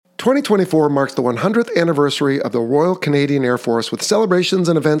2024 marks the 100th anniversary of the Royal Canadian Air Force with celebrations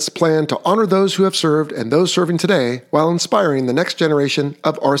and events planned to honor those who have served and those serving today while inspiring the next generation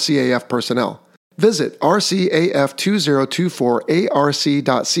of RCAF personnel. Visit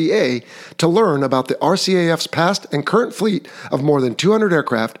rcaf2024arc.ca to learn about the RCAF's past and current fleet of more than 200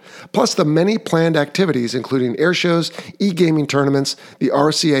 aircraft, plus the many planned activities including air shows, e-gaming tournaments, the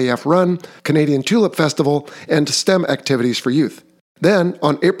RCAF Run, Canadian Tulip Festival, and STEM activities for youth. Then,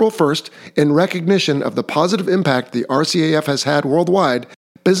 on April 1st, in recognition of the positive impact the RCAF has had worldwide,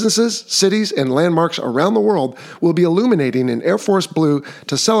 businesses, cities, and landmarks around the world will be illuminating in Air Force blue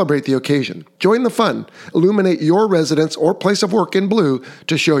to celebrate the occasion. Join the fun. Illuminate your residence or place of work in blue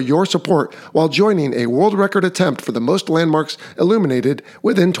to show your support while joining a world record attempt for the most landmarks illuminated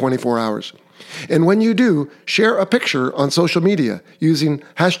within 24 hours. And when you do, share a picture on social media using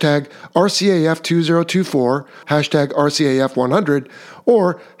hashtag RCAF2024, hashtag RCAF100,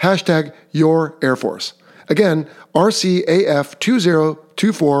 or hashtag Your Air Force. Again,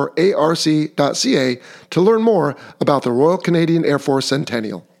 RCAF2024arc.ca to learn more about the Royal Canadian Air Force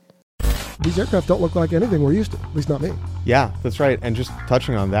Centennial. These aircraft don't look like anything we're used to, at least not me. Yeah, that's right. And just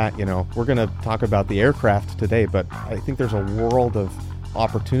touching on that, we're going to talk about the aircraft today, but I think there's a world of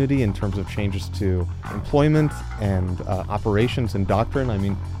opportunity in terms of changes to employment and operations and doctrine. I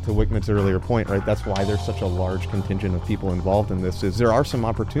mean, to Wickman's earlier point, right, that's why there's such a large contingent of people involved in this, is there are some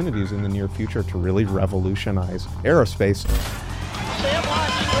opportunities in the near future to really revolutionize aerospace.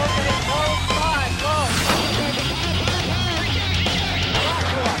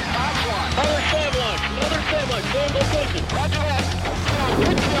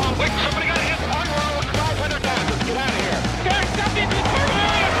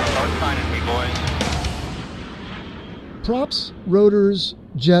 Props, rotors,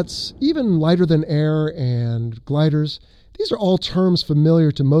 jets, even lighter than air and gliders, these are all terms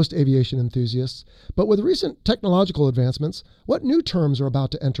familiar to most aviation enthusiasts, but with recent technological advancements, what new terms are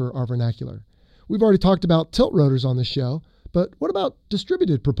about to enter our vernacular? We've already talked about tilt rotors on this show, but what about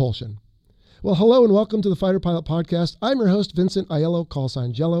distributed propulsion? Well, hello and welcome to the Fighter Pilot Podcast. I'm your host, Vincent Aiello,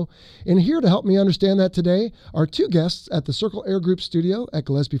 callsign Jello, and here to help me understand that today are two guests at the Circle Air Group studio at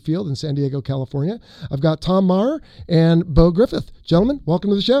Gillespie Field in San Diego, California. I've got Tom Maher and Bo Griffith. Gentlemen, welcome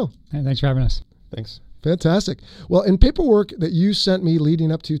to the show. Hey, thanks for having us. Thanks. Fantastic. Well, in paperwork that you sent me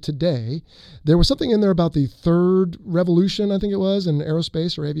leading up to today, there was something in there about the third revolution, I think it was, in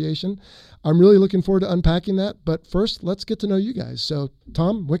aerospace or aviation. I'm really looking forward to unpacking that. But first, let's get to know you guys. So,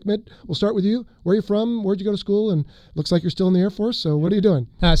 Tom Wickman, we'll start with you. Where are you from? Where'd you go to school? And looks like you're still in the Air Force. So what are you doing?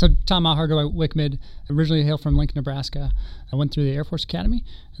 So Tom Maher, go by Wickman. Originally hail from Lincoln, Nebraska. I went through the Air Force Academy,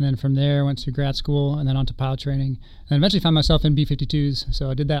 and then from there went to grad school, and then on to pilot training, and then eventually found myself in B-52s. So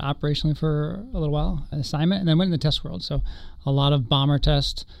I did that operationally for a little while, an assignment, and then went in the test world. So a lot of bomber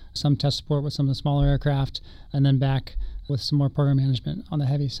tests, some test support with some of the smaller aircraft, and then back with some more program management on the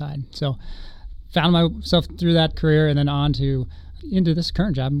heavy side. So found myself through that career and then on to into this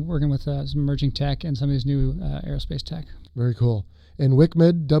current job, working with some emerging tech and some of these new aerospace tech. Very cool. And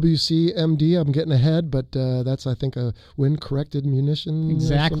WCMD, WCMD, I'm getting ahead, but that's, I think, a wind-corrected munition.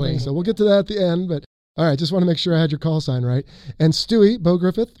 Exactly. So we'll get to that at the end, but all right, just want to make sure I had your call sign right. And Stewie, Bo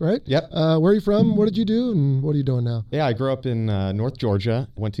Griffith, right? Yep. Where are you from? What did you do? And what are you doing now? Yeah, I grew up in North Georgia,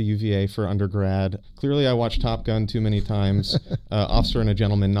 went to UVA for undergrad. Clearly, I watched Top Gun too many times. Officer and a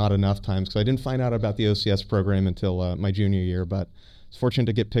Gentleman, not enough times, because I didn't find out about the OCS program until my junior year, but I was fortunate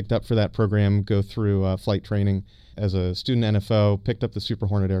to get picked up for that program, go through flight training as a student NFO, picked up the Super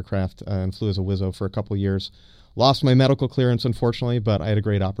Hornet aircraft and flew as a Wizzo for a couple years. Lost my medical clearance, unfortunately, but I had a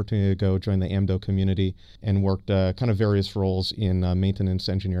great opportunity to go join the AMDO community and worked kind of various roles in maintenance,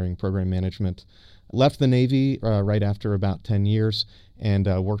 engineering, program management. Left the Navy right after about 10 years and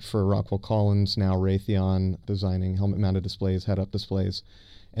worked for Rockwell Collins, now Raytheon, designing helmet-mounted displays, head-up displays,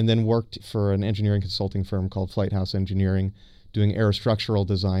 and then worked for an engineering consulting firm called Flight House Engineering, doing aerostructural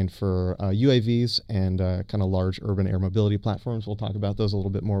design for UAVs and kind of large urban air mobility platforms. We'll talk about those a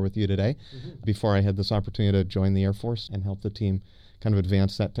little bit more with you today. Before I had this opportunity to join the Air Force and help the team kind of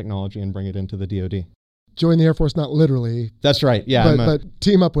advance that technology and bring it into the DoD. Join the Air Force, not literally. That's right, yeah. But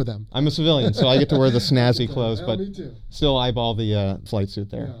team up with them. I'm a civilian, so I get to wear the snazzy clothes, but me too. Still eyeball the flight suit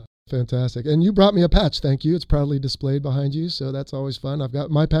there. Yeah. Fantastic. And you brought me a patch, thank you. It's proudly displayed behind you, so that's always fun. I've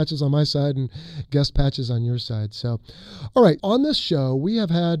got my patches on my side and guest patches on your side. So, all right, on this show, we have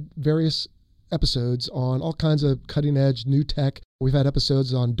had various episodes on all kinds of cutting-edge new tech. We've had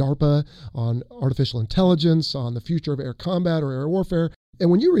episodes on DARPA, on artificial intelligence, on the future of air combat or air warfare.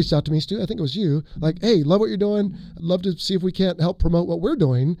 And when you reached out to me, Stu, I think it was you, like, hey, love what you're doing. I'd love to see if we can't help promote what we're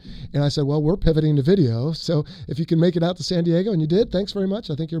doing. And I said, well, we're pivoting to video. So if you can make it out to San Diego, and you did, thanks very much.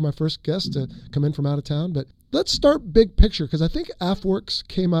 I think you're my first guest to come in from out of town. But let's start big picture, because I think AFWERX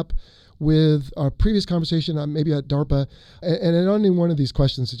came up with our previous conversation, maybe at DARPA. And on any one of these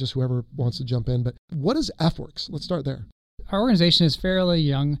questions, it's just whoever wants to jump in. But what is AFWERX? Let's start there. Our organization is fairly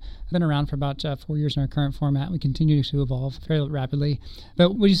young. I've been around for about 4 years in our current format. We continue to evolve fairly rapidly.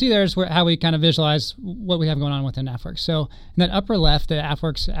 But what you see there is how we kind of visualize what we have going on within AFWERX. So in that upper left, the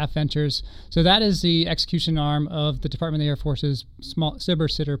AFWERX AFVentures, so that is the execution arm of the Department of the Air Force's small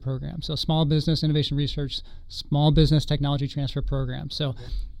SBIR program. So Small Business Innovation Research, Small Business Technology Transfer Program. So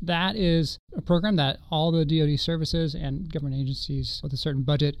that is a program that all the DoD services and government agencies with a certain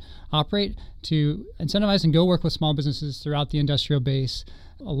budget operate to incentivize and go work with small businesses throughout the industrial base,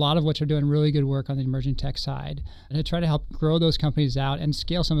 a lot of which are doing really good work on the emerging tech side, and to try to help grow those companies out and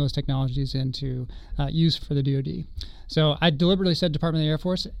scale some of those technologies into use for the DoD. So I deliberately said Department of the Air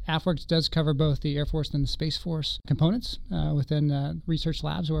Force. AFWERX does cover both the Air Force and the Space Force components within research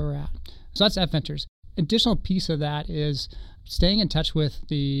labs where we're at. So that's AFVentures. Additional piece of that is staying in touch with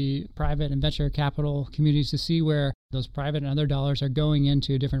the private and venture capital communities to see where those private and other dollars are going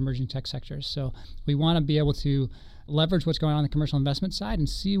into different emerging tech sectors. So we want to be able to leverage what's going on the commercial investment side and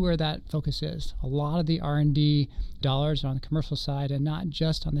see where that focus is. A lot of the R&D dollars are on the commercial side and not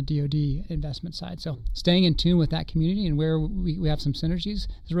just on the DoD investment side. So staying in tune with that community and where we have some synergies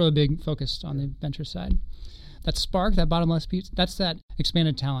is a really big focus on the venture side. That Spark, that bottom left piece, that's that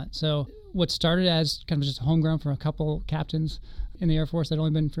expanded talent. So what started as kind of just homegrown from a couple captains in the Air Force that had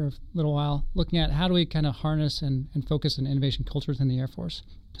only been for a little while, looking at how do we kind of harness and focus on innovation cultures in the Air Force.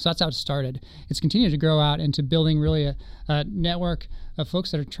 So that's how it started. It's continued to grow out into building really a network of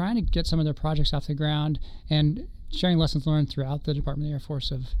folks that are trying to get some of their projects off the ground and sharing lessons learned throughout the Department of the Air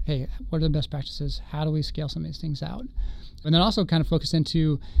Force of, hey, what are the best practices? How do we scale some of these things out? And then also kind of focus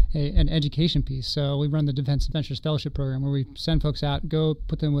into an education piece. So we run the Defense Ventures Fellowship Program where we send folks out, go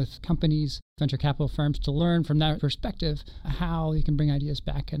put them with companies, venture capital firms to learn from that perspective how you can bring ideas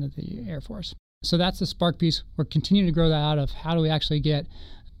back into the Air Force. So that's the Spark piece. We're continuing to grow that out of how do we actually get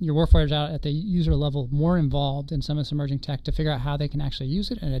your warfighters out at the user level more involved in some of this emerging tech to figure out how they can actually use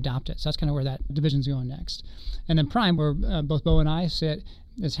it and adopt it. So that's kind of where that division's going next. And then Prime, where both Bo and I sit,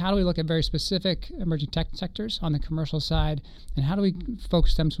 is how do we look at very specific emerging tech sectors on the commercial side, and how do we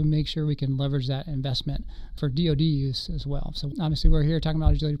focus them so we make sure we can leverage that investment for DoD use as well. So obviously we're here talking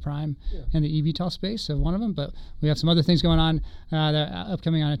about Agility Prime and the eVTOL space of one of them, but we have some other things going on that are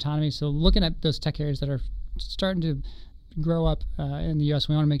upcoming on autonomy. So looking at those tech areas that are starting to grow up in the U.S.,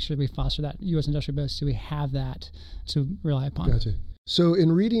 we want to make sure that we foster that U.S. industrial base so we have that to rely upon. Gotcha. So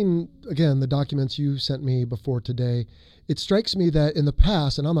in reading, again, the documents you sent me before today, it strikes me that in the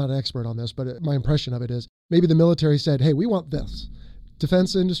past, and I'm not an expert on this, but my impression of it is maybe the military said, hey, we want this.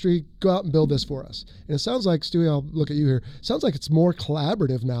 Defense industry, go out and build this for us. And it sounds like, Stewie, I'll look at you here, sounds like it's more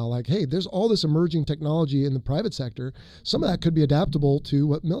collaborative now. Like, hey, there's all this emerging technology in the private sector. Some of that could be adaptable to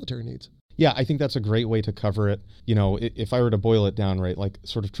what military needs. Yeah, I think that's a great way to cover it. You know, if I were to boil it down, right, like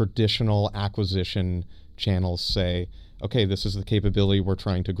sort of traditional acquisition channels say, okay, this is the capability we're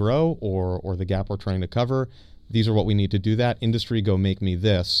trying to grow or the gap we're trying to cover. These are what we need to do that. Industry, go make me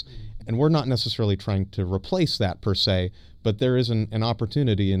this. And we're not necessarily trying to replace that per se, but there is an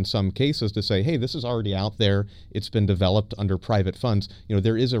opportunity in some cases to say, hey, this is already out there. It's been developed under private funds. You know,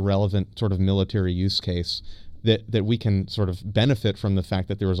 there is a relevant sort of military use case that we can sort of benefit from the fact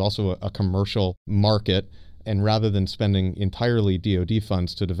that there is also a commercial market. And rather than spending entirely DoD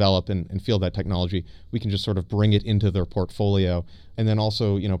funds to develop and field that technology, we can just sort of bring it into their portfolio and then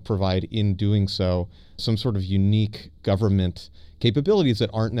also, you know, provide in doing so some sort of unique government capabilities that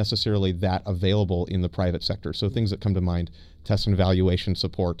aren't necessarily that available in the private sector. So things that come to mind, test and evaluation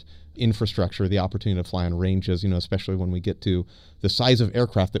support, infrastructure, the opportunity to fly on ranges, you know, especially when we get to the size of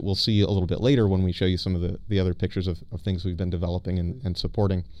aircraft that we'll see a little bit later when we show you some of the other pictures of things we've been developing and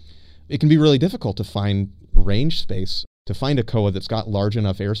supporting. It can be really difficult to find range space, to find a COA that's got large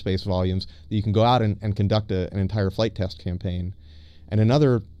enough airspace volumes that you can go out and conduct an entire flight test campaign. And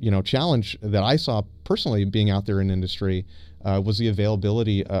another, you know, challenge that I saw personally being out there in industry was the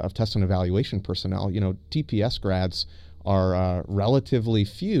availability of test and evaluation personnel. You know, TPS grads are relatively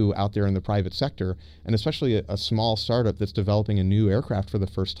few out there in the private sector, and especially a small startup that's developing a new aircraft for the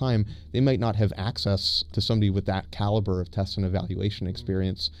first time, they might not have access to somebody with that caliber of test and evaluation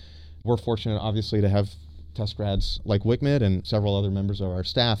experience. We're fortunate, obviously, to have test grads like WCMID and several other members of our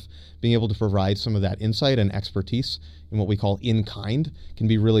staff being able to provide some of that insight and expertise in what we call in-kind can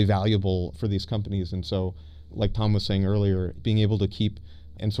be really valuable for these companies. And so like Tom was saying earlier, being able to keep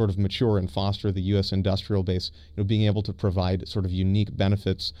and sort of mature and foster the U.S. industrial base, being able to provide sort of unique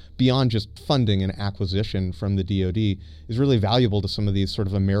benefits beyond just funding and acquisition from the DoD is really valuable to some of these sort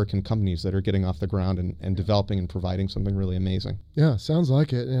of American companies that are getting off the ground and developing and providing something really amazing. Yeah, sounds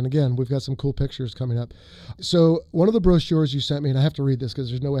like it. And again, we've got some cool pictures coming up. So one of the brochures you sent me, and I have to read this because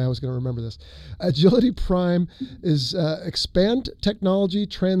there's no way I was going to remember this. Agility Prime is expand technology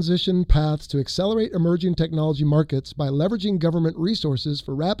transition paths to accelerate emerging technology markets by leveraging government resources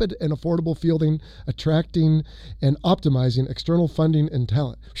for rapid and affordable fielding, attracting, and optimizing external funding and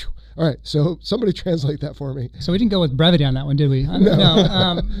talent. Whew. All right, so somebody translate that for me. So we didn't go with brevity on that one, did we?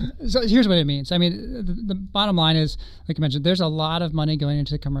 No. So here's what it means. I mean, the bottom line is, like I mentioned, there's a lot of money going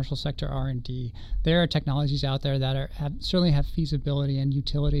into the commercial sector R&D. There are technologies out there that certainly have feasibility and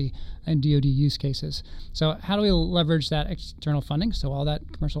utility and DoD use cases. So how do we leverage that external funding? So all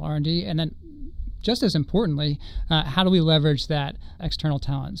that commercial R&D, and then just as importantly, how do we leverage that external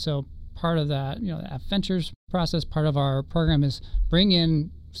talent? So part of that, that ventures process, part of our program is bring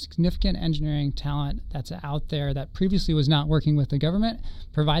in significant engineering talent that's out there that previously was not working with the government,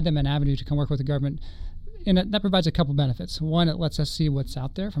 provide them an avenue to come work with the government. And that provides a couple benefits. One, it lets us see what's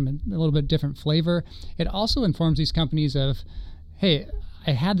out there from a little bit different flavor. It also informs these companies of, hey,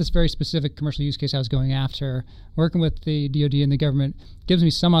 I had this very specific commercial use case I was going after. Working with the DoD and the government gives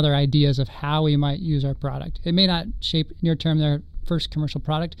me some other ideas of how we might use our product. It may not shape near term their first commercial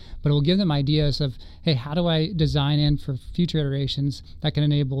product, but it will give them ideas of, hey, how do I design in for future iterations that can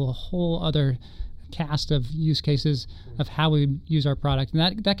enable a whole other cast of use cases of how we use our product.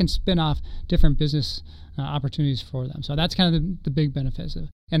 And that can spin off different business opportunities for them. So that's kind of the big benefits of,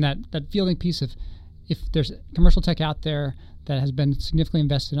 and that fielding piece of, if there's commercial tech out there that has been significantly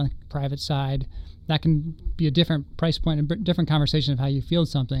invested on the private side, that can be a different price point and different conversation of how you field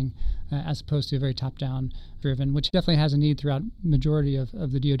something as opposed to a very top-down driven, which definitely has a need throughout majority of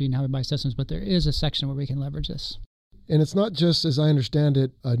the DoD and how we buy systems, but there is a section where we can leverage this. And it's not just, as I understand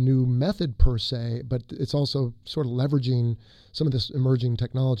it, a new method per se, but it's also sort of leveraging some of this emerging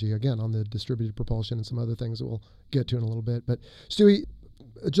technology, again, on the distributed propulsion and some other things that we'll get to in a little bit. But Stewie,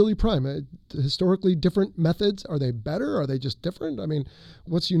 Agility Prime, historically different methods, are they better? Are they just different? I mean,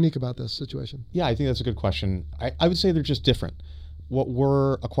 what's unique about this situation? Yeah, I think that's a good question. I would say they're just different. What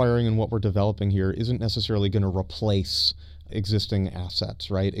we're acquiring and what we're developing here isn't necessarily going to replace existing assets,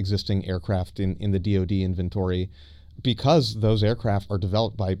 right? Existing aircraft in the DoD inventory, because those aircraft are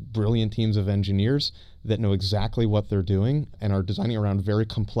developed by brilliant teams of engineers that know exactly what they're doing and are designing around very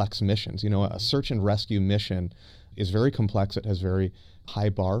complex missions. A search and rescue mission is very complex. It has very high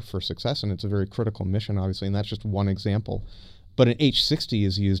bar for success, and it's a very critical mission, obviously, and that's just one example. But an H-60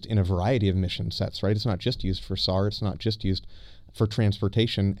 is used in a variety of mission sets, right? It's not just used for SAR, it's not just used for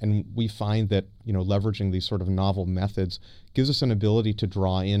transportation, and we find that, leveraging these sort of novel methods gives us an ability to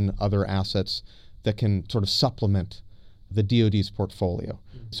draw in other assets that can sort of supplement the DoD's portfolio.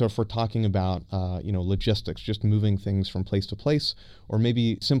 So if we're talking about, logistics, just moving things from place to place, or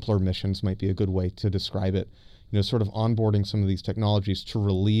maybe simpler missions might be a good way to describe it, sort of onboarding some of these technologies to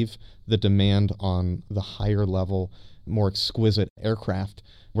relieve the demand on the higher level, more exquisite aircraft,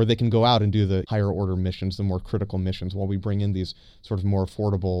 where they can go out and do the higher order missions, the more critical missions, while we bring in these sort of more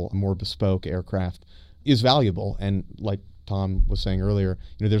affordable, more bespoke aircraft, is valuable. And like Tom was saying earlier,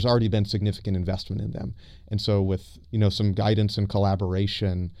 there's already been significant investment in them. And so with, some guidance and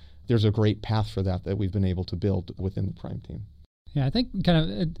collaboration, there's a great path for that we've been able to build within the Prime team. Yeah, I think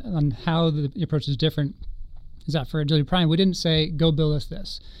kind of on how the approach is different is that for Agility Prime, we didn't say, go build us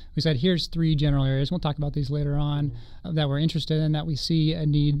this. We said, here's 3 general areas. We'll talk about these later on that we're interested in, that we see a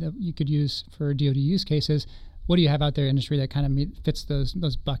need that you could use for DoD use cases. What do you have out there in industry that kind of fits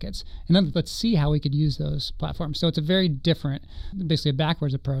those buckets? And then let's see how we could use those platforms. So it's a very different, basically a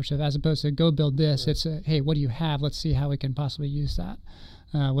backwards approach of, as opposed to go build this, it's a, hey, what do you have? Let's see how we can possibly use that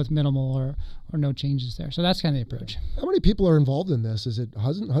with minimal or no changes there. So that's kind of the approach. How many people are involved in this? Is it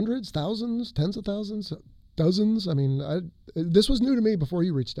hundreds, thousands, tens of thousands, dozens? I mean, this was new to me before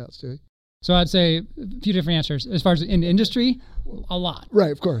you reached out, Stewie. So I'd say a few different answers. As far as in the industry, a lot.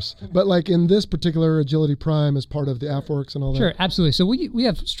 Right, of course. But like in this particular Agility Prime as part of the AFWERX and all that? Sure, absolutely. So we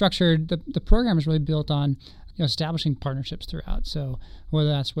have structured, the program is really built on establishing partnerships throughout. So whether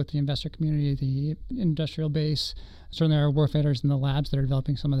that's with the investor community, the industrial base, certainly our warfighters in the labs that are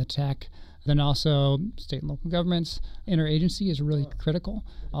developing some of the tech, then also state and local governments. Interagency is really critical.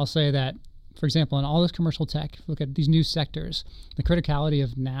 I'll say that, for example, in all this commercial tech, if you look at these new sectors, the criticality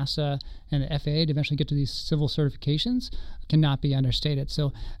of NASA and the FAA to eventually get to these civil certifications cannot be understated.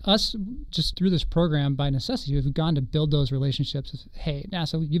 So us, just through this program, by necessity, we've gone to build those relationships. Hey,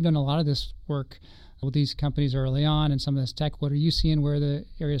 NASA, you've done a lot of this work with these companies early on and some of this tech. What are you seeing? Where are the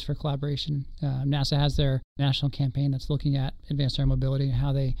areas for collaboration? NASA has their national campaign that's looking at advanced air mobility and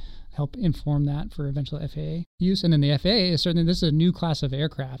how they help inform that for eventual FAA use. And then the FAA is certainly, this is a new class of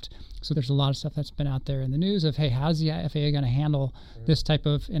aircraft. So there's a lot of stuff that's been out there in the news of, hey, how's the FAA going to handle this type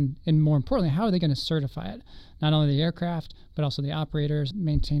of, and more importantly, how are they going to certify it? Not only the aircraft, but also the operators,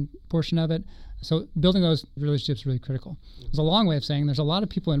 maintain portion of it. So building those relationships is really critical. It's a long way of saying there's a lot of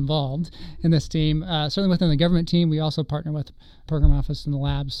people involved in this team. Certainly within the government team, we also partner with program office and the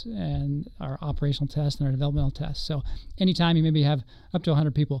labs and our operational tests and our developmental tests. So anytime you maybe have up to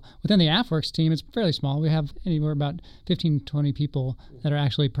 100 people. Within the AFWERX team, it's fairly small. We have anywhere about 15 to 20 people that are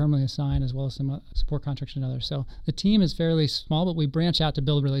actually permanently assigned, as well as some support contractors and others. So the team is fairly small, but we branch out to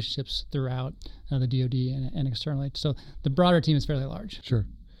build relationships throughout the DoD and externally. So the broader team is fairly large. Sure.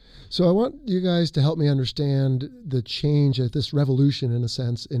 So I want you guys to help me understand the change, this revolution in a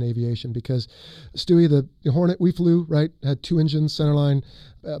sense in aviation, because Stewie, the Hornet we flew, right, had 2 engines, centerline.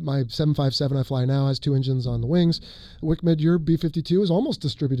 My 757 I fly now has 2 engines on the wings. WICMED, your B-52 is almost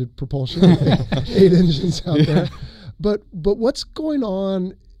distributed propulsion, 8 engines out there. But what's going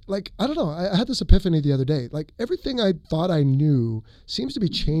on? Like, I don't know, I had this epiphany the other day. Like, everything I thought I knew seems to be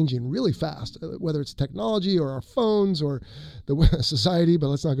changing really fast, whether it's technology or our phones or the society, but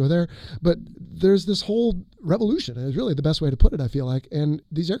let's not go there. But there's this whole revolution, and it's really the best way to put it, I feel like. And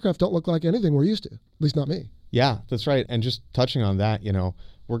these aircraft don't look like anything we're used to, at least not me. Yeah, that's right. And just touching on that,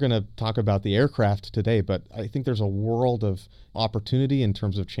 we're going to talk about the aircraft today, but I think there's a world of opportunity in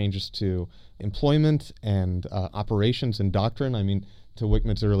terms of changes to employment and operations and doctrine. I mean, to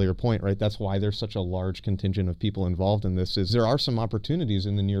WICMED's earlier point, right, that's why there's such a large contingent of people involved in this, is there are some opportunities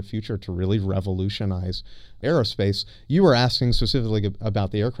in the near future to really revolutionize aerospace. You were asking specifically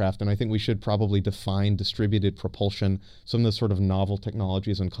about the aircraft, and I think we should probably define distributed propulsion, some of the sort of novel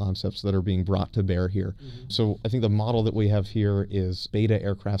technologies and concepts that are being brought to bear here. Mm-hmm. So I think the model that we have here is Beta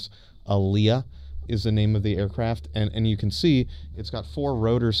Aircraft's ALIA is the name of the aircraft, and you can see it's got 4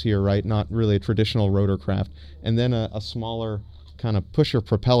 rotors here, right, not really a traditional rotorcraft, and then a smaller kind of pusher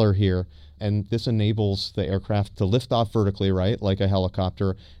propeller here, and this enables the aircraft to lift off vertically, right, like a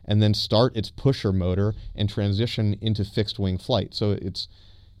helicopter, and then start its pusher motor and transition into fixed wing flight. So it's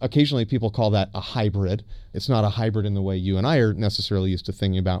occasionally people call that a hybrid. It's not a hybrid in the way you and I are necessarily used to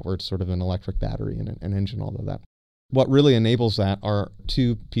thinking about, where it's sort of an electric battery and an engine, all of that. What really enables that are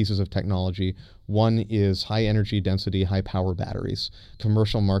 2 pieces of technology. One is high energy density, high power batteries.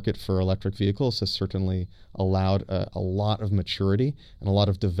 Commercial market for electric vehicles has certainly allowed a lot of maturity and a lot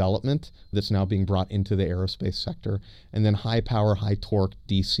of development that's now being brought into the aerospace sector. And then high power, high torque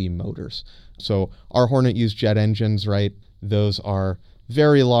DC motors. So our Hornet used jet engines, right? Those are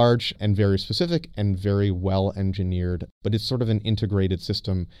very large and very specific and very well engineered, but it's sort of an integrated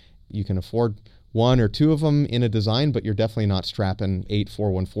system. You can afford 1 or 2 of them in a design, but you're definitely not strapping 8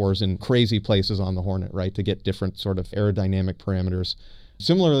 414s in crazy places on the Hornet, right, to get different sort of aerodynamic parameters.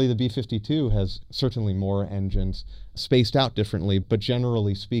 Similarly, the B-52 has certainly more engines spaced out differently, but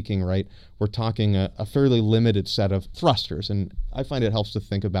generally speaking, right, we're talking a fairly limited set of thrusters. And I find it helps to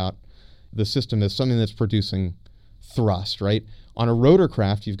think about the system as something that's producing thrust, right? On a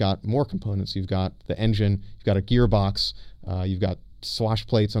rotorcraft, you've got more components. You've got the engine, you've got a gearbox, you've got swash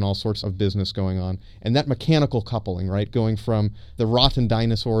plates and all sorts of business going on. And that mechanical coupling, right, going from the rotten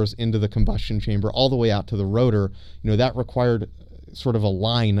dinosaurs into the combustion chamber all the way out to the rotor, that required sort of a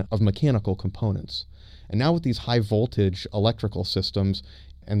line of mechanical components. And now with these high voltage electrical systems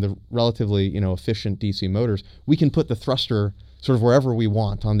and the relatively, efficient DC motors, we can put the thruster sort of wherever we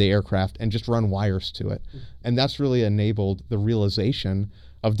want on the aircraft and just run wires to it. And that's really enabled the realization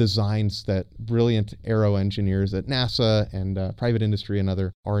of designs that brilliant aero engineers at NASA and private industry and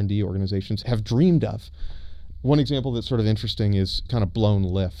other R&D organizations have dreamed of. One example that's sort of interesting is kind of blown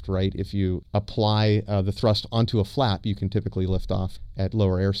lift, right? If you apply the thrust onto a flap, you can typically lift off at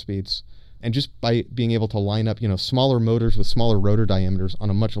lower air speeds. And just by being able to line up, smaller motors with smaller rotor diameters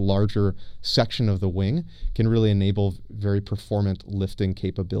on a much larger section of the wing can really enable very performant lifting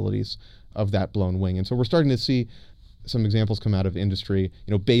capabilities of that blown wing. And so we're starting to see some examples come out of industry.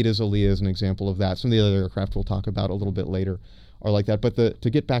 Beta's ALIA is an example of that. Some of the other aircraft we'll talk about a little bit later are like that. But to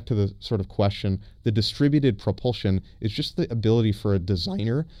get back to the sort of question, the distributed propulsion is just the ability for a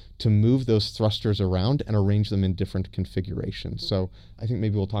designer to move those thrusters around and arrange them in different configurations. So I think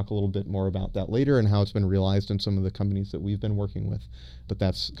maybe we'll talk a little bit more about that later and how it's been realized in some of the companies that we've been working with. But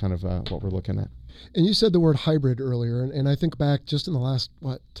that's kind of what we're looking at. And you said the word hybrid earlier, and I think back just in the last,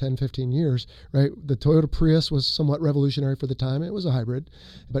 10, 15 years, right? The Toyota Prius was somewhat revolutionary for the time. It was a hybrid,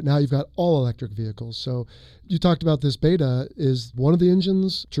 but now you've got all electric vehicles. So you talked about this Beta. Is one of the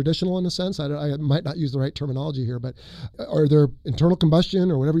engines traditional in a sense? I might not use the right terminology here, but are there internal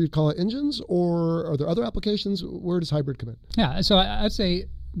combustion or whatever you'd call it engines, or are there other applications? Where does hybrid come in? Yeah, so I'd say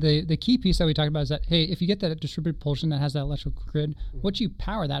the key piece that we talked about is that, hey, if you get that distributed propulsion that has that electrical grid, what you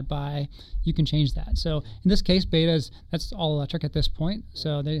power that by, you can change that. So in this case, Beta's, that's all electric at this point.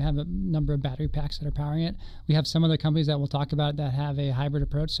 So they have a number of battery packs that are powering it. We have some other companies that we'll talk about that have a hybrid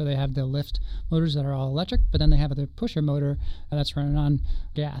approach. So they have the lift motors that are all electric, but then they have the pusher motor that's running on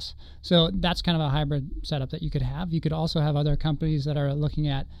gas. So that's kind of a hybrid setup that you could have. You could also have other companies that are looking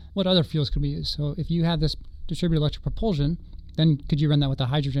at what other fuels could we use. So if you have this distributed electric propulsion, then could you run that with a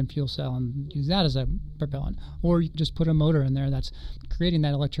hydrogen fuel cell and use that as a propellant? Or you could just put a motor in there that's creating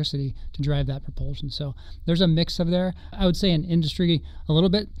that electricity to drive that propulsion. So there's a mix of there. I would say in industry a little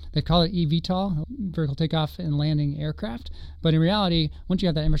bit, they call it eVTOL, vertical takeoff and landing aircraft. But in reality, once you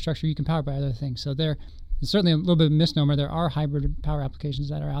have that infrastructure, you can power by other things. So there, it's certainly a little bit of a misnomer. There are hybrid power applications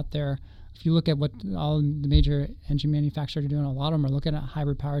that are out there. If you look at what all the major engine manufacturers are doing, a lot of them are looking at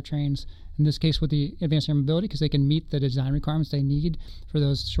hybrid powertrains. In this case, with the advanced air mobility, because they can meet the design requirements they need for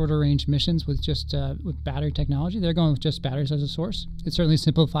those shorter range missions with just with battery technology. They're going with just batteries as a source. It certainly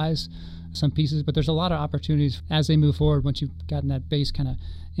simplifies some pieces, but there's a lot of opportunities as they move forward once you've gotten that base kind of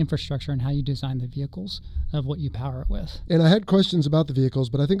infrastructure and how you design the vehicles of what you power it with. And I had questions about the vehicles,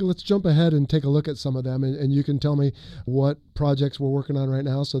 but I think let's jump ahead and take a look at some of them, and you can tell me what projects we're working on right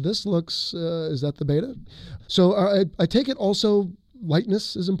now. So this looks, is that the Beta? So I take it also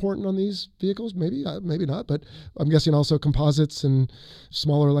lightness is important on these vehicles, maybe not, but I'm guessing also composites and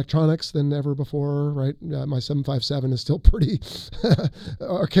smaller electronics than ever before, right? My 757 is still pretty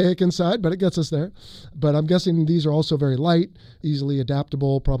archaic inside, but it gets us there. But I'm guessing these are also very light, easily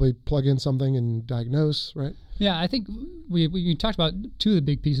adaptable, probably plug in something and diagnose, right? Yeah, I think we talked about two of the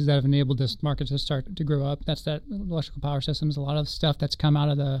big pieces that have enabled this market to start to grow up. That's that electrical power systems, a lot of stuff that's come out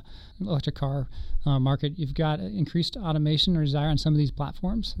of the electric car market. You've got increased automation or desire on some of these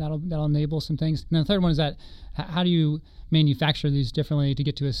platforms. That'll enable some things. And the third one is that how do you manufacture these differently to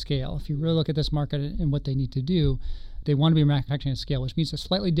get to a scale? If you really look at this market and what they need to do, they want to be manufacturing at scale, which means a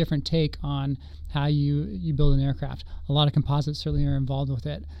slightly different take on how you build an aircraft. A lot of composites certainly are involved with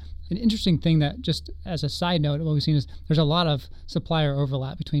it. An interesting thing that, just as a side note, what we've seen is there's a lot of supplier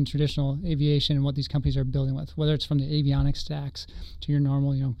overlap between traditional aviation and what these companies are building with, whether it's from the avionics stacks to your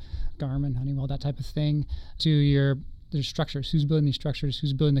normal, Garmin, Honeywell, that type of thing, to there's structures. Who's building these structures?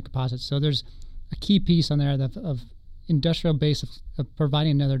 Who's building the composites? So there's a key piece on there of industrial base of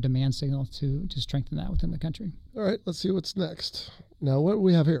providing another demand signal to strengthen that within the country. All right, let's see what's next. Now, what do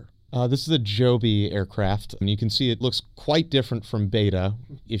we have here? This is a Joby aircraft, and you can see it looks quite different from Beta.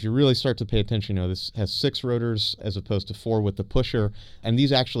 If you really start to pay attention, this has 6 rotors as opposed to 4 with the pusher, and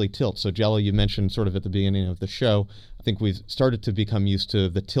these actually tilt. So Jello, you mentioned sort of at the beginning of the show, I think we've started to become used to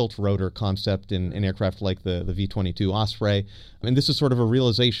the tilt rotor concept in aircraft like the V-22 Osprey, and this is sort of a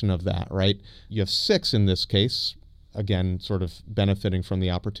realization of that, right? You have 6 in this case, again, sort of benefiting from the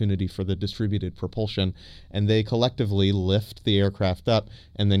opportunity for the distributed propulsion, and they collectively lift the aircraft up,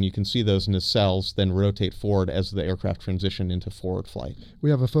 and then you can see those nacelles then rotate forward as the aircraft transition into forward flight. We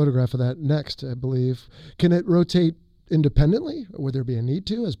have a photograph of that next, I believe. Can it rotate independently? Would there be a need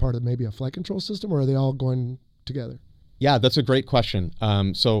to as part of maybe a flight control system, or are they all going together? Yeah, that's a great question.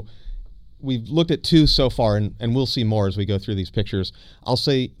 So we've looked at 2 so far, and we'll see more as we go through these pictures. I'll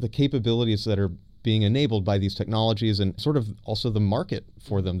say the capabilities that are being enabled by these technologies and sort of also the market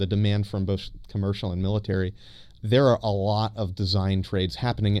for them, the demand from both commercial and military. There are a lot of design trades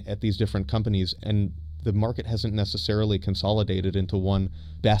happening at these different companies, and the market hasn't necessarily consolidated into one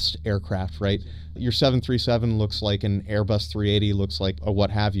best aircraft, right? Your 737 looks like an Airbus 380, looks like a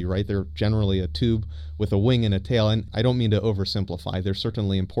what have you, right? They're generally a tube with a wing and a tail, and I don't mean to oversimplify. There's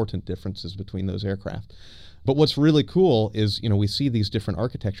certainly important differences between those aircraft. But what's really cool is, we see these different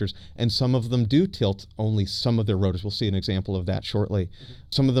architectures, and some of them do tilt only some of their rotors. We'll see an example of that shortly. Mm-hmm.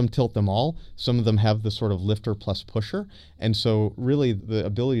 Some of them tilt them all. Some of them have the sort of lifter plus pusher. And so really the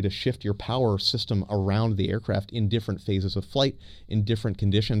ability to shift your power system around the aircraft in different phases of flight, in different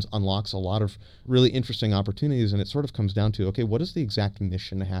conditions, unlocks a lot of really interesting opportunities. And it sort of comes down to, okay, what is the exact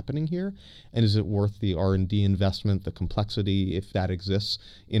mission happening here? And is it worth the the R&D investment, the complexity, if that exists,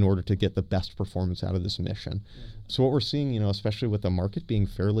 in order to get the best performance out of this mission. So what we're seeing, especially with the market being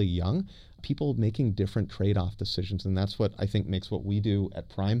fairly young, people making different trade-off decisions, and that's what I think makes what we do at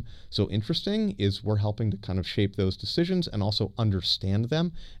Prime so interesting, is we're helping to kind of shape those decisions and also understand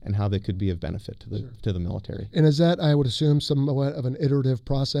them and how they could be of benefit to the military. And is that, I would assume, somewhat of an iterative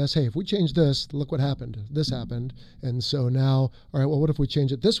process? Hey, if we change this, look what happened. This happened. And so now, all right, well, what if we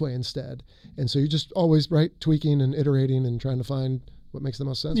change it this way instead? And so you're just always, tweaking and iterating and trying to find what makes the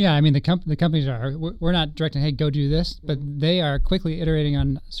most sense. Yeah, I mean, the companies are, we're not directing, hey, go do this, but they are quickly iterating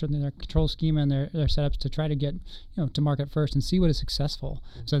on certainly their control schema and their setups to try to get to market first and see what is successful.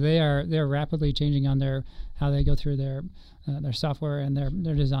 So they're rapidly changing on how they go through their software and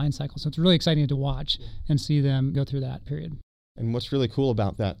their design cycle. So it's really exciting to watch and see them go through that period. And what's really cool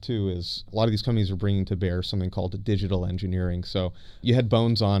about that, too, is a lot of these companies are bringing to bear something called digital engineering. So you had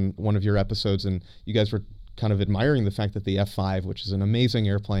Bones on one of your episodes, and you guys were kind of admiring the fact that the F-5, which is an amazing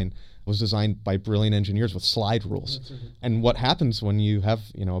airplane, was designed by brilliant engineers with slide rules. And what happens when you have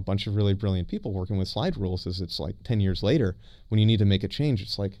a bunch of really brilliant people working with slide rules is it's like 10 years later, when you need to make a change,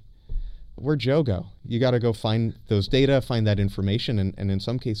 it's like, where'd Joe go? You got to go find those data, find that information, and in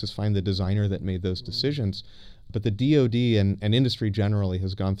some cases find the designer that made those decisions. But the DoD and industry generally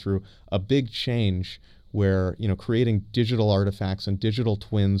has gone through a big change where creating digital artifacts and digital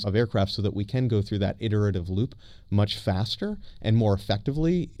twins of aircraft so that we can go through that iterative loop much faster and more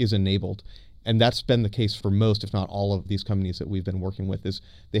effectively is enabled. And that's been the case for most, if not all, of these companies that we've been working with, is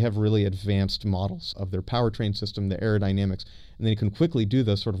they have really advanced models of their powertrain system, the aerodynamics, and then you can quickly do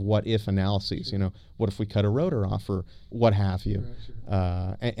those sort of what-if analyses. What if we cut a rotor off, or what have you,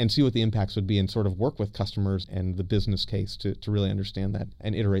 and see what the impacts would be, and sort of work with customers and the business case to really understand that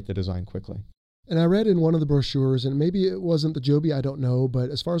and iterate the design quickly. And I read in one of the brochures, and maybe it wasn't the Joby, I don't know, but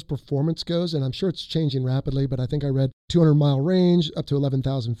as far as performance goes, and I'm sure it's changing rapidly, but I think I read 200-mile range, up to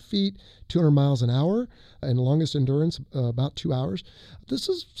 11,000 feet, 200 miles an hour, and longest endurance, about 2 hours. This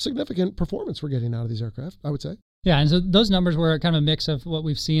is significant performance we're getting out of these aircraft, I would say. Yeah, and so those numbers were kind of a mix of what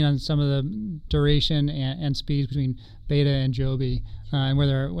we've seen on some of the duration and speeds between Beta and Joby, and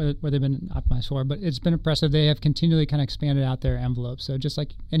where they've been optimized for. But it's been impressive. They have continually kind of expanded out their envelope. So just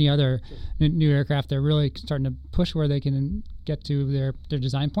like any other new aircraft, they're really starting to push where they can get to their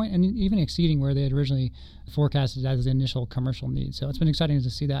design point, and even exceeding where they had originally forecasted as the initial commercial need. So it's been exciting to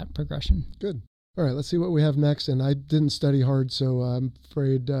see that progression. Good. All right, let's see what we have next. And I didn't study hard, so I'm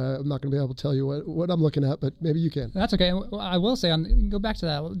afraid I'm not going to be able to tell you what I'm looking at, but maybe you can. That's okay. I will say, go back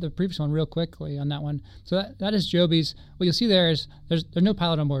to the previous one real quickly on that one. So that is Joby's. What you'll see there is there's no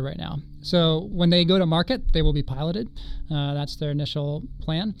pilot on board right now. So when they go to market, they will be piloted. That's their initial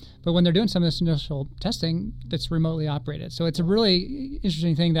plan. But when they're doing some of this initial testing, it's remotely operated. So it's a really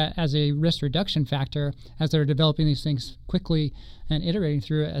interesting thing that as a risk reduction factor, as they're developing these things quickly and iterating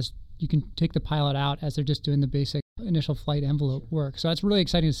through it, as you can take the pilot out as they're just doing the basic initial flight envelope work. So that's really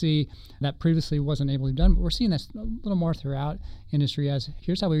exciting to see that previously wasn't able to be done. But we're seeing this a little more throughout industry as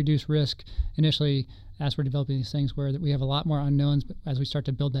here's how we reduce risk initially as we're developing these things, where we have a lot more unknowns as we start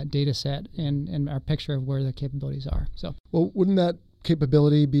to build that data set and our picture of where the capabilities are. So, well, wouldn't that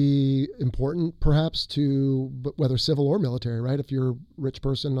capability be important perhaps to whether civil or military, right? If you're a rich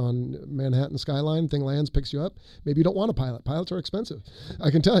person on Manhattan skyline, thing lands, picks you up, maybe you don't want a pilot. Pilots are expensive, I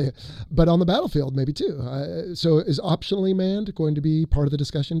can tell you. But on the battlefield, maybe too. So is optionally manned going to be part of the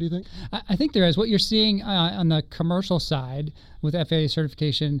discussion, do you think? I think there is. What you're seeing on the commercial side with FAA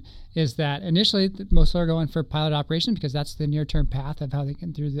certification is that initially most are going for pilot operation because that's the near-term path of how they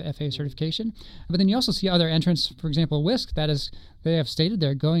get through the FAA certification. But then you also see other entrants, for example, Wisk, that is, they have stated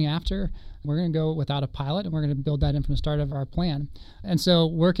they're going after, we're going to go without a pilot, and we're going to build that in from the start of our plan. And so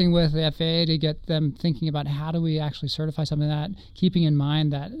working with the FAA to get them thinking about how do we actually certify something like that, keeping in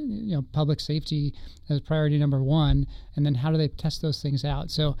mind that public safety is priority number one, and then how do they test those things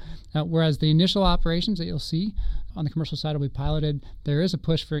out. So whereas the initial operations that you'll see on the commercial side will be piloted, there is a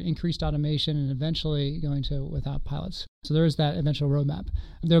push for increased automation and eventually going to without pilots. So there is that eventual roadmap.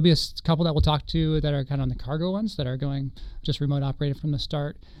 There'll be a couple that we'll talk to that are kind of on the cargo ones that are going just remote operated from the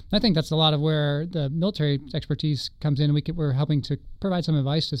start. And I think that's a lot of where the military expertise comes in. We're helping to provide some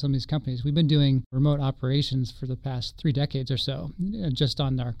advice to some of these companies. We've been doing remote operations for the past 3 decades or so, just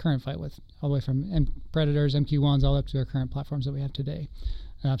on our current flight with all the way from Predators, MQ-1s, all up to our current platforms that we have today.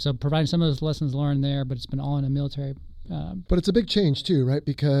 So providing some of those lessons learned there, but it's been all in a military But it's a big change too, right?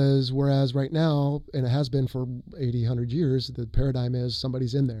 Because whereas right now, and it has been for 80, 100 years, the paradigm is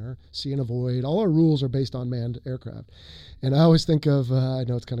somebody's in there, see and avoid. All our rules are based on manned aircraft. And I always think of, I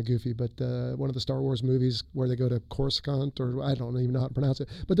know it's kind of goofy, but one of the Star Wars movies where they go to Coruscant, or I don't even know how to pronounce it,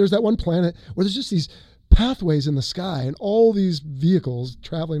 but there's that one planet where there's just these pathways in the sky and all these vehicles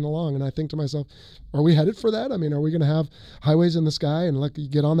traveling along. And I think to myself, are we headed for that? I mean, are we going to have highways in the sky and like you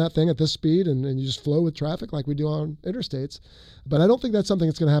get on that thing at this speed and you just flow with traffic like we do on interstates? But I don't think that's something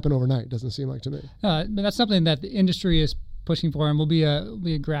that's going to happen overnight. Doesn't seem like to me. But that's something that the industry is pushing for and will be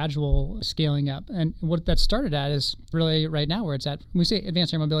a gradual scaling up. And what that started at is really right now where it's at. When we say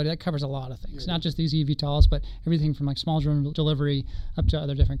advanced air mobility, that covers a lot of things, not just these eVTOLs, but everything from like small drone delivery up to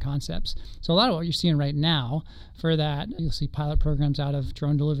other different concepts. So a lot of what you're seeing right now for that, you'll see pilot programs out of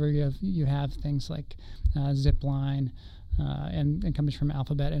drone delivery. You have things like Zipline and companies from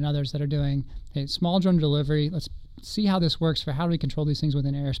Alphabet and others that are doing small drone delivery. Let's see how this works for how do we control these things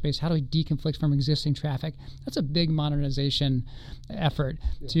within airspace? How do we deconflict from existing traffic? That's a big modernization effort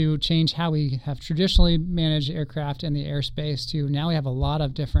to change how we have traditionally managed aircraft in the airspace to now we have a lot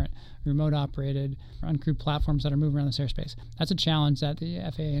of different remote operated uncrewed platforms that are moving around this airspace. That's a challenge that the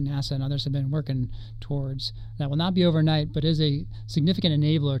FAA and NASA and others have been working towards. That will not be overnight, but is a significant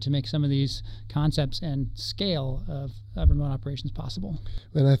enabler to make some of these concepts and scale of remote operations possible.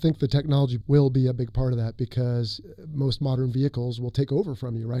 And I think the technology will be a big part of that because most modern vehicles will take over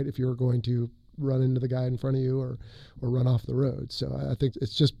from you, right? If you're going to run into the guy in front of you or run off the road. So I think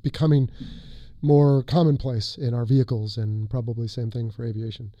it's just becoming more commonplace in our vehicles and probably same thing for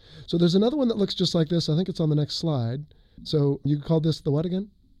aviation. So there's another one that looks just like this. I think it's on the next slide. So you called this the what again?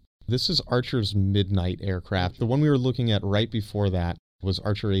 This is Archer's Midnight aircraft. The one we were looking at right before that was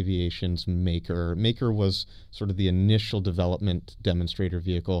Archer Aviation's Maker. Maker was sort of the initial development demonstrator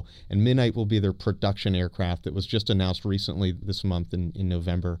vehicle, and Midnight will be their production aircraft that was just announced recently this month in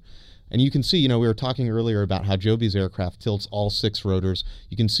November. And you can see, we were talking earlier about how Joby's aircraft tilts all 6 rotors.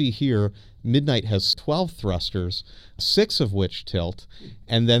 You can see here, Midnight has 12 thrusters, 6 of which tilt,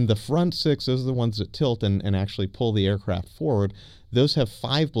 and then the front 6, those are the ones that tilt and actually pull the aircraft forward. Those have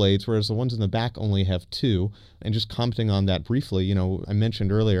 5 blades, whereas the ones in the back only have 2. And just commenting on that briefly, I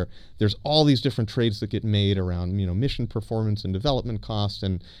mentioned earlier, there's all these different trades that get made around, mission performance and development cost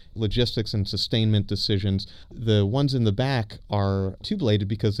and logistics and sustainment decisions. The ones in the back are 2-bladed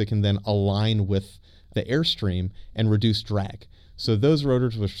because they can then align with the airstream and reduce drag. So those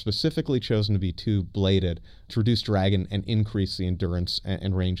rotors were specifically chosen to be 2-bladed to reduce drag and increase the endurance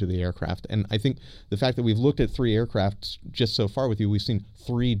and range of the aircraft. And I think the fact that we've looked at 3 aircraft just so far with you, we've seen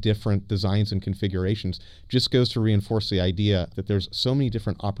 3 different designs and configurations, just goes to reinforce the idea that there's so many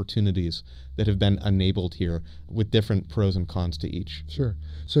different opportunities that have been enabled here with different pros and cons to each. Sure.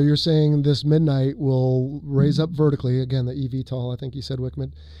 So you're saying this Midnight will raise up vertically, again, the eVTOL, I think you said,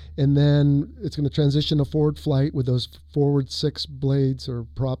 Wickman, and then it's going to transition to forward flight with those forward 6 blades or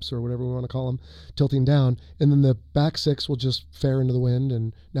props or whatever we want to call them tilting down, and then the back 6 will just fare into the wind,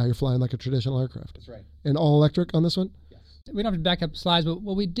 and now you're flying like a traditional aircraft. That's right. And all electric on this one? We don't have to back up slides, but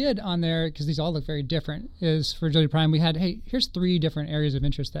what we did on there, because these all look very different, is for Agility Prime, we had, here's 3 different areas of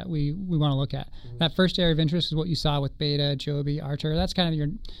interest that we want to look at. Mm-hmm. That first area of interest is what you saw with Beta, Joby, Archer. That's kind of your,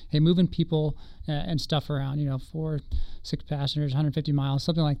 moving people and stuff around, 4, 6 passengers, 150 miles,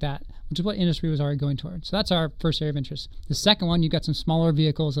 something like that, which is what industry was already going towards. So that's our first area of interest. The second one, you've got some smaller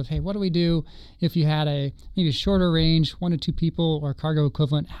vehicles of, what do we do if you had maybe a shorter range, 1 to 2 people or cargo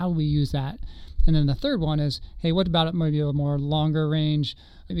equivalent? How do we use that? And then the third one is, what about maybe a more longer range,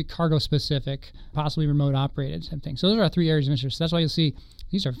 maybe cargo specific, possibly remote operated type thing. So those are our 3 areas of interest. That's why you'll see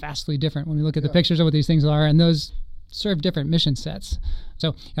these are vastly different when we look at the pictures of what these things are, and those serve different mission sets.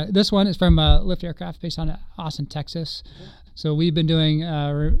 So this one is from Lift Aircraft based on Austin, Texas. Mm-hmm. So we've been doing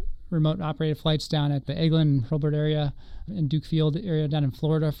remote operated flights down at the Eglin and Hurlburt area and Duke Field area down in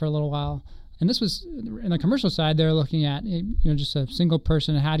Florida for a little while. And this was, in the commercial side, they're looking at, just a single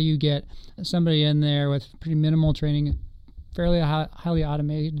person. How do you get somebody in there with pretty minimal training, fairly highly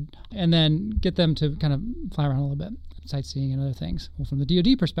automated, and then get them to kind of fly around a little bit, sightseeing and other things. Well, from the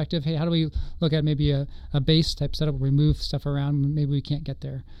DoD perspective, how do we look at maybe a base type setup where we move stuff around? Maybe we can't get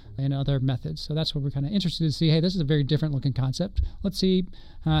there in other methods. So that's what we're kind of interested to see. This is a very different looking concept. Let's see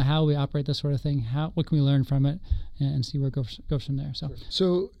how we operate this sort of thing. What can we learn from it, and see where it goes from there.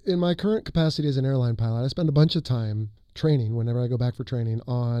 So in my current capacity as an airline pilot, I spend a bunch of time training whenever I go back for training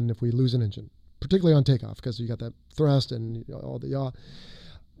on if we lose an engine, particularly on takeoff, because you got that thrust and all the yaw.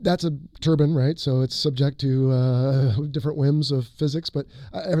 That's a turbine, right? So it's subject to different whims of physics, but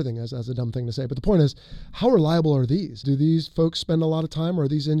everything is a dumb thing to say. But the point is, how reliable are these? Do these folks spend a lot of time? Or are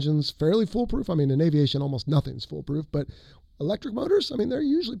these engines fairly foolproof? I mean, in aviation, almost nothing's foolproof, but electric motors, I mean, they're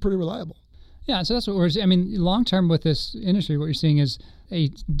usually pretty reliable. Yeah, so that's what we're seeing. I mean, long term with this industry, what you're seeing is a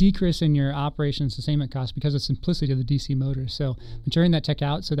decrease in your operation sustainment cost because of the simplicity of the DC motor. So maturing that tech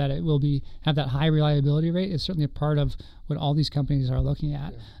out so that it will have that high reliability rate is certainly a part of what all these companies are looking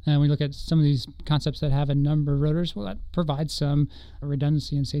at. And we look at some of these concepts that have a number of rotors, well, that provides some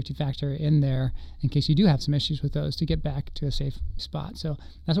redundancy and safety factor in there in case you do have some issues with those to get back to a safe spot. So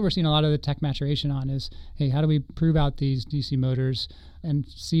that's what we're seeing a lot of the tech maturation on is, hey, how do we prove out these DC motors and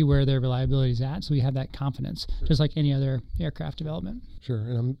see where their reliability is at so we have that confidence, just like any other aircraft development. Sure,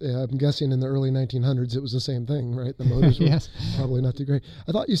 and I'm guessing in the early 1900s it was the same thing, right? The motors were yes. Probably not too great.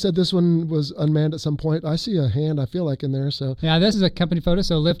 I thought you said this one was unmanned at some point. I see a hand, I feel like, in there. So yeah, this is a company photo.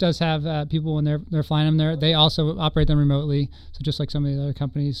 So Lyft does have people when they're flying them there. They also operate them remotely. So just like some of the other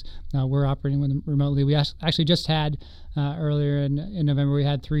companies, we're operating with them remotely. We actually just had earlier in November, we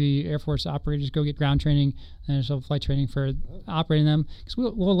had 3 Air Force operators go get ground training and initial flight training for operating them. Because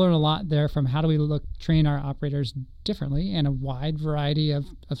we'll learn a lot there from how do we train our operators differently and a wide variety of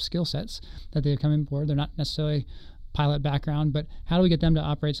skill sets that they come on board. They're not necessarily pilot background, but how do we get them to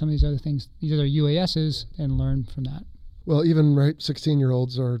operate some of these other things, these other UASs, and learn from that? Well, even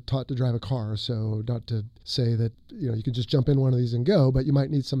 16-year-olds are taught to drive a car, so not to say that you can just jump in one of these and go, but you might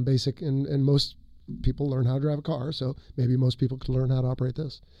need some basic, and most people learn how to drive a car, so maybe most people could learn how to operate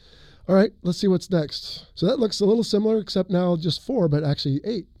this. All right, let's see what's next. So that looks a little similar, except now just 4, but actually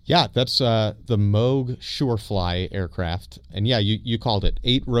 8. Yeah, that's the Moog Surefly aircraft. And yeah, you called it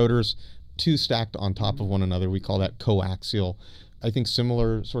 8 rotors, 2 stacked on top of one another. We call that coaxial. I think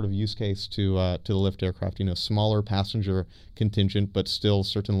similar sort of use case to the Lyft aircraft, smaller passenger contingent, but still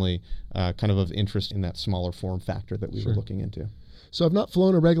certainly kind of interest in that smaller form factor that we were looking into. So I've not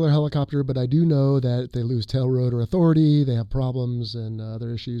flown a regular helicopter, but I do know that they lose tail rotor authority, they have problems and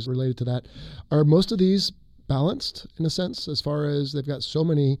other issues related to that. Are most of these balanced in a sense, as far as they've got so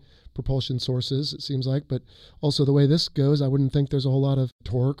many propulsion sources, it seems like, but also the way this goes, I wouldn't think there's a whole lot of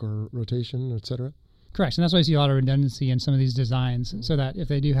torque or rotation, et cetera. Correct, and that's why you see a lot of redundancy in some of these designs, so that if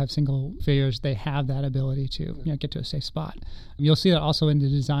they do have single failures, they have that ability to get to a safe spot. You'll see that also in the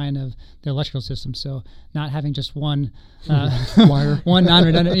design of the electrical system. So not having just one wire, one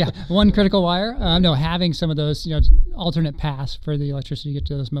non-redundant, one critical wire. Having some of those alternate paths for the electricity to get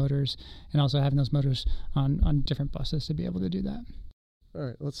to those motors, and also having those motors on different buses to be able to do that. All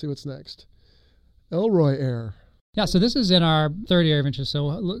right, let's see what's next. Elroy Air. Yeah, so this is in our third area of interest.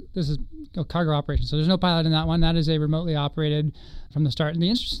 So this is cargo operations. So there's no pilot in that one. That is a remotely operated from the start. And the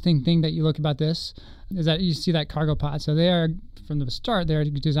interesting thing that you look about this is that you see that cargo pod. So they are, from the start, they're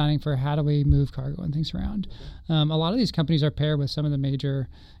designing for how do we move cargo and things around. A lot of these companies are paired with some of the major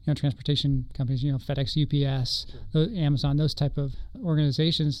transportation companies, FedEx, UPS, Amazon, those type of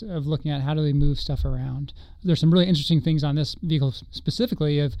organizations of looking at how do they move stuff around. There's some really interesting things on this vehicle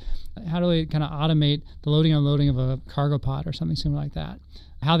specifically of how do we kind of automate the loading and unloading of a cargo pod or something similar like that.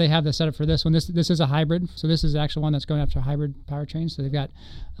 How they have the setup for this one. This is a hybrid. So this is the actual one that's going after a hybrid powertrain. So they've got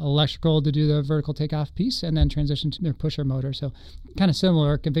electrical to do the vertical takeoff piece and then transition to their pusher motor. So kind of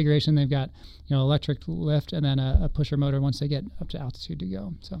similar configuration. They've got electric lift and then a pusher motor once they get up to altitude to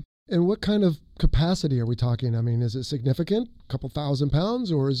go. So. And what kind of capacity are we talking? I mean, is it significant, a couple 1,000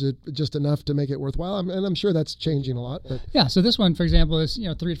 pounds, or is it just enough to make it worthwhile? And I'm sure that's changing a lot. But yeah, so this one, for example, is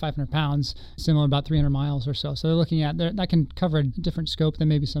 300 to 500 pounds, similar about 300 miles or so. So they're looking at that can cover a different scope than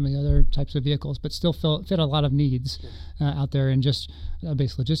maybe some of the other types of vehicles, but still fit a lot of needs out there in just a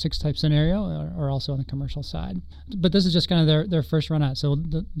base logistics type scenario, or also on the commercial side. But this is just kind of their first run out. So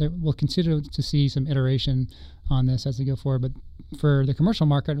we'll consider to see some iteration on this as they go forward. But for the commercial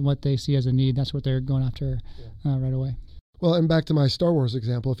market and what they see as a need, that's what they're going after right away. Well, and back to my Star Wars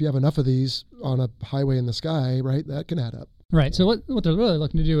example, if you have enough of these on a highway in the sky, right, that can add up. Right. So what they're really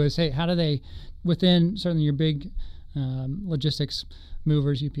looking to do is, hey, how do they, within certainly your big logistics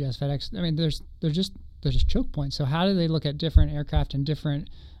movers, UPS, FedEx, I mean, there's just choke points. So how do they look at different aircraft and different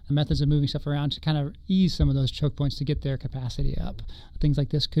methods of moving stuff around to kind of ease some of those choke points to get their capacity up? Things like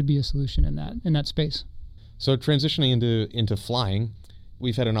this could be a solution in that space. So transitioning into flying,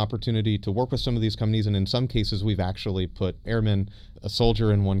 we've had an opportunity to work with some of these companies, and in some cases we've actually put airmen, a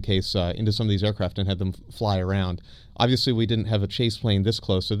soldier in one case, into some of these aircraft and had them fly around. Obviously we didn't have a chase plane this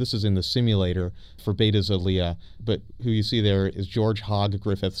close, so this is in the simulator for Beta's ALIA, but who you see there is George Hogg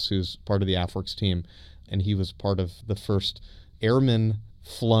Griffiths, who's part of the AFWERX team, and he was part of the first airman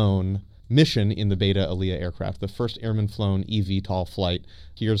flown mission in the Beta Aliyah aircraft, the first airman-flown eVTOL flight.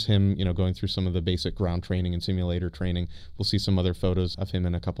 Here's him, going through some of the basic ground training and simulator training. We'll see some other photos of him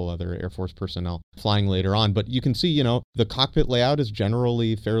and a couple other Air Force personnel flying later on. But you can see, the cockpit layout is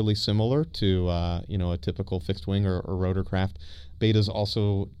generally fairly similar to, a typical fixed wing or rotorcraft. Beta's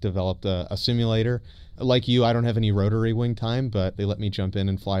also developed a simulator. Like you, I don't have any rotary wing time, but they let me jump in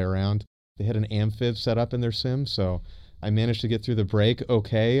and fly around. They had an amphib set up in their sim, so I managed to get through the break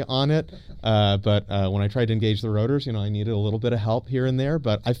okay on it. But when I tried to engage the rotors, I needed a little bit of help here and there,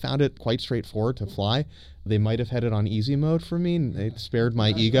 but I found it quite straightforward to fly. They might have had it on easy mode for me, and they spared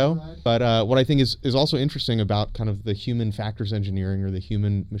my ego. But what I think is also interesting about kind of the human factors engineering or the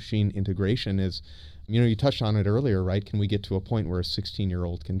human-machine integration is, you touched on it earlier, right? Can we get to a point where a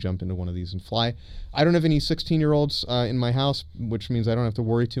 16-year-old can jump into one of these and fly? I don't have any 16-year-olds in my house, which means I don't have to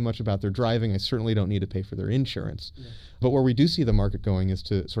worry too much about their driving. I certainly don't need to pay for their insurance. Yeah. But where we do see the market going is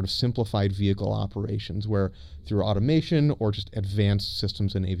to sort of simplified vehicle operations, where through automation or just advanced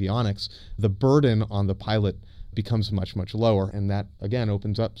systems in avionics, the burden on the pilot becomes much, much lower. And that, again,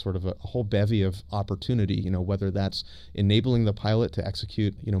 opens up sort of a whole bevy of opportunity, whether that's enabling the pilot to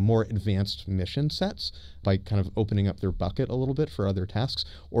execute, more advanced mission sets by kind of opening up their bucket a little bit for other tasks,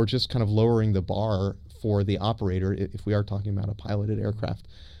 or just kind of lowering the bar for the operator if we are talking about a piloted aircraft.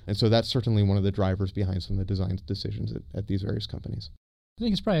 And so that's certainly one of the drivers behind some of the design decisions at these various companies. I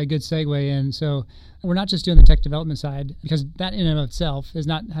think it's probably a good segue in. So we're not just doing the tech development side, because that in and of itself is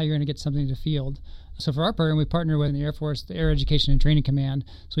not how you're going to get something to field. So for our program, we partner with the Air Force, the Air Education and Training Command.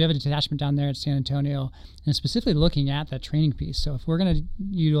 So we have a detachment down there at San Antonio, and specifically looking at that training piece. So if we're going to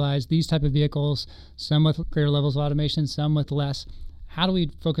utilize these type of vehicles, some with greater levels of automation, some with less, how do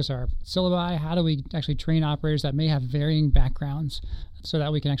we focus our syllabi? How do we actually train operators that may have varying backgrounds so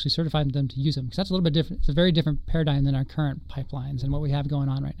that we can actually certify them to use them? Because that's a little bit different. It's a very different paradigm than our current pipelines and what we have going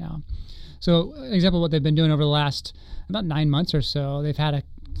on right now. So an example of what they've been doing over the last about 9 months or so, they've had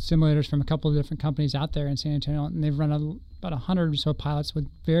simulators from a couple of different companies out there in San Antonio, and they've run about 100 or so pilots with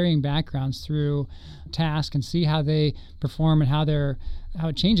varying backgrounds through task and see how they perform and how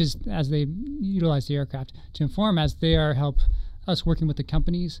it changes as they utilize the aircraft to inform as they help us working with the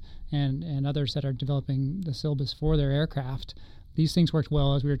companies and others that are developing the syllabus for their aircraft. These things worked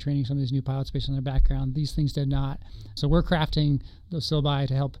well as we were training some of these new pilots based on their background. These things did not. So we're crafting those syllabi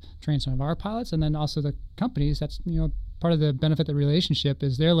to help train some of our pilots, and then also the companies. That's part of the benefit of the relationship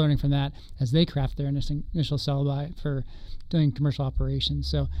is they're learning from that as they craft their initial syllabi for doing commercial operations.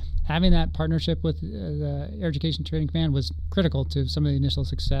 So having that partnership with the Air Education Training Command was critical to some of the initial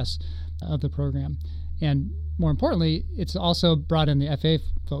success of the program. And more importantly, it's also brought in the FAA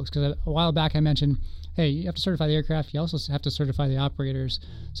folks, because a while back I mentioned, hey, you have to certify the aircraft, you also have to certify the operators.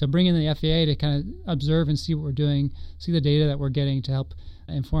 So bring in the FAA to kind of observe and see what we're doing, see the data that we're getting to help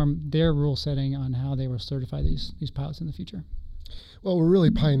inform their rule setting on how they will certify these pilots in the future. Well, we're really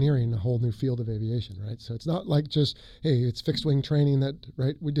pioneering a whole new field of aviation, right? So it's not like just, hey, it's fixed wing training that,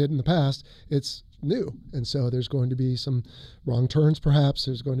 right, we did in the past. It's new. And so there's going to be some wrong turns, perhaps.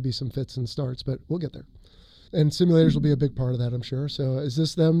 There's going to be some fits and starts, but we'll get there. And simulators will be a big part of that, I'm sure. So is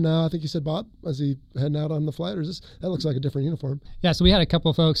this them now? I think you said Bob, is he heading out on the flight, or that looks like a different uniform? Yeah, so we had a couple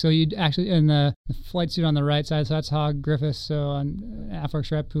of folks. So you'd actually, in the flight suit on the right side, so that's Hogg Griffiths, so on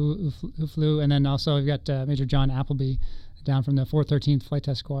AFWERX rep who flew. And then also we've got Major John Appleby down from the 413th Flight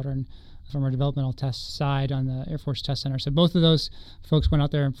Test Squadron from our developmental test side on the Air Force Test Center. So both of those folks went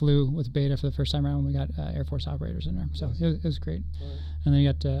out there and flew with Beta for the first time around when we got Air Force operators in there. So it was great. Right. And then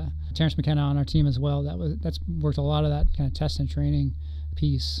you got Terrence McKenna on our team as well. That's worked a lot of that kind of test and training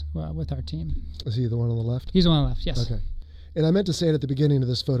piece with our team. Is he the one on the left? He's the one on the left, yes. Okay. And I meant to say it at the beginning of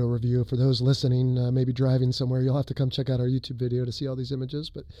this photo review. For those listening, maybe driving somewhere, you'll have to come check out our YouTube video to see all these images.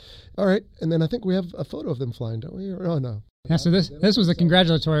 But all right, and then I think we have a photo of them flying, don't we? Oh, no. Yeah, so this was a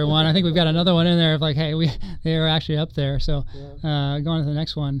congratulatory one. I think we've got another one in there of like, hey, they were actually up there. So going to the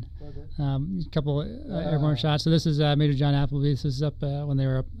next one, a couple airborne shots. So this is Major John Appleby. This is up when they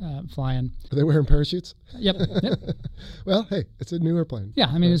were flying. Are they wearing parachutes? Yep. Well, hey, it's a new airplane. Yeah,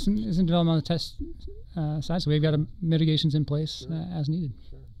 I mean, it's in development on the test side, so we've got mitigations in place as needed.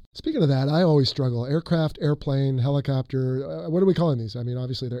 Sure. Speaking of that, I always struggle. Aircraft, airplane, helicopter. What are we calling these? I mean,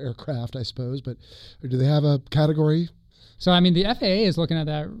 obviously they're aircraft, I suppose, but do they have a category So, I mean, the FAA is looking at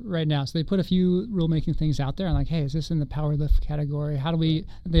that right now. So they put a few rulemaking things out there and like, hey, is this in the power lift category? How do we,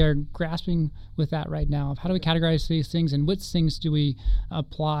 they're grasping with that right now of how do we categorize these things and which things do we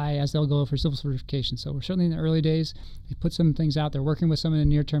apply as they'll go for civil certification. So we're certainly in the early days. They put some things out. They're working with some of the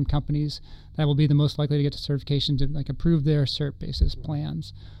near-term companies that will be the most likely to get to certification to like approve their cert basis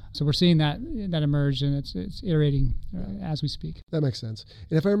plans. So we're seeing that emerge, and it's iterating as we speak. That makes sense.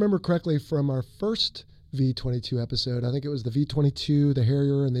 And if I remember correctly from our first V-22 episode, I think it was the V-22, the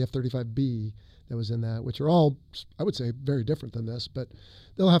Harrier, and the F-35B that was in that, which are all, I would say, very different than this, but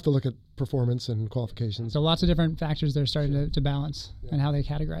they'll have to look at performance and qualifications. So lots of different factors they're starting to balance and how they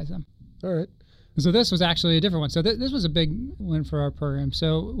categorize them. All right. So this was actually a different one. So this was a big win for our program.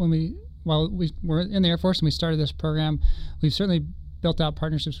 So while we were in the Air Force and we started this program, we've certainly built out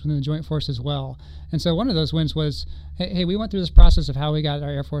partnerships within the Joint Force as well. And so one of those wins was, hey, we went through this process of how we got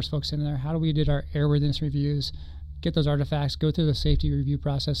our Air Force folks in there, how we did our airworthiness reviews, get those artifacts, go through the safety review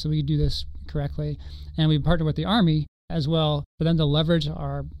process so we could do this correctly. And we partnered with the Army as well for them to leverage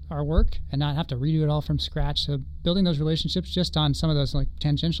our work and not have to redo it all from scratch. So building those relationships just on some of those like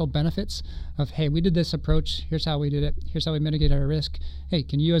tangential benefits of, hey, we did this approach, here's how we did it, here's how we mitigate our risk. Hey,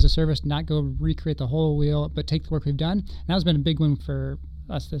 can you as a service not go recreate the whole wheel, but take the work we've done? And that has been a big win for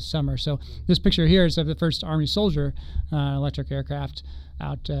us this summer. So this picture here is of the first Army soldier electric aircraft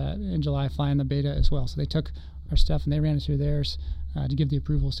out in July flying the Beta as well. So they took our stuff and they ran it through theirs to give the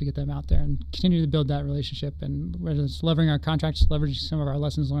approvals to get them out there and continue to build that relationship. And whether it's leveraging our contracts, leveraging some of our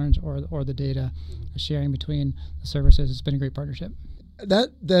lessons learned, or the data sharing between the services, it's been a great partnership. That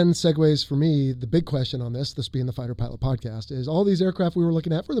then segues for me, the big question on this being the Fighter Pilot Podcast, is all these aircraft we were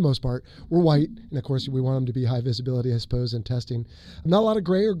looking at, for the most part, were white. And of course, we want them to be high visibility, I suppose, in testing. Not a lot of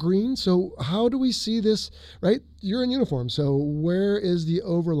gray or green. So how do we see this, right? You're in uniform. So where is the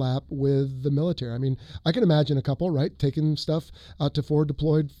overlap with the military? I mean, I can imagine a couple, right, taking stuff out to forward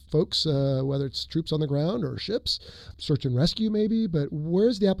deployed folks, whether it's troops on the ground or ships, search and rescue maybe, but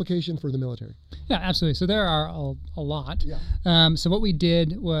where's the application for the military? Yeah, absolutely. So there are a lot. Yeah. So what we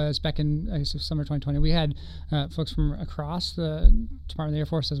did was back in summer 2020, we had folks from across the Department of the Air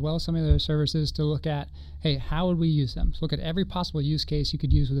Force as well as some of the other services to look at, hey, how would we use them? So look at every possible use case you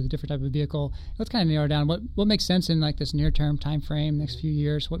could use with a different type of vehicle. Let's kind of narrow down what makes sense in like this near-term time frame, next few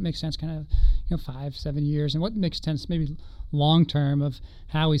years, what makes sense kind of 5-7 years, and what makes sense maybe long-term of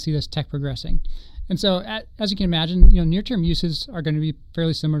how we see this tech progressing. And so, as you can imagine, near-term uses are going to be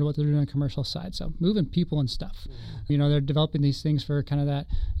fairly similar to what they're doing on the commercial side. So, moving people and stuff. They're developing these things for kind of that,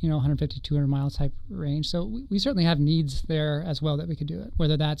 150, 200 mile type range. So, we certainly have needs there as well that we could do it.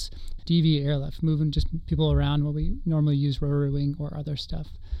 Whether that's DV airlift, moving just people around what we normally use rotary wing or other stuff.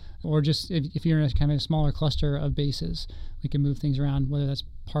 Or just if you're in a kind of a smaller cluster of bases, we can move things around, whether that's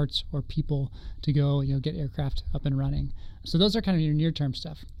parts or people to go, get aircraft up and running. So those are kind of your near-term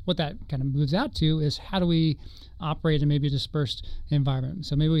stuff. What that kind of moves out to is how do we operate in maybe a dispersed environment.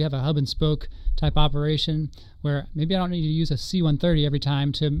 So maybe we have a hub and spoke type operation where maybe I don't need to use a C-130 every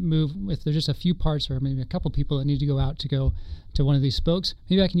time to move. If there's just a few parts or maybe a couple people that need to go out to go to one of these spokes,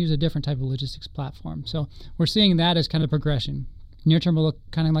 maybe I can use a different type of logistics platform. So we're seeing that as kind of progression. Near term will look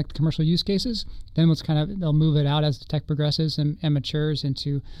kind of like the commercial use cases. Then they'll move it out as the tech progresses and matures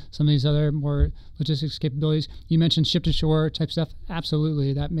into some of these other more logistics capabilities. You mentioned ship to shore type stuff.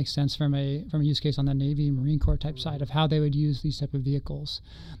 Absolutely, that makes sense from a use case on the Navy, Marine Corps type side of how they would use these type of vehicles,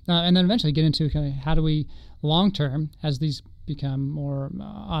 and then eventually get into kind of how do we long term as these become more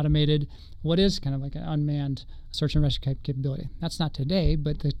automated. What is kind of like an unmanned search and rescue capability? That's not today,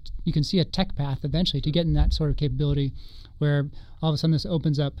 but you can see a tech path eventually to get in that sort of capability where all of a sudden this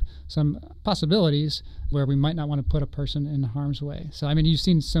opens up some possibilities where we might not want to put a person in harm's way. So, I mean, you've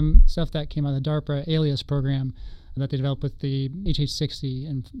seen some stuff that came out of the DARPA ALIAS program that they developed with the HH-60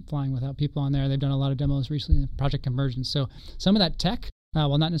 and flying without people on there. They've done a lot of demos recently in Project Convergence. So some of that tech,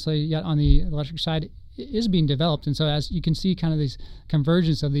 while not necessarily yet on the electric side, is being developed. And so as you can see kind of these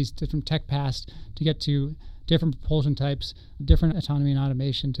convergence of these different tech paths to get to different propulsion types, different autonomy and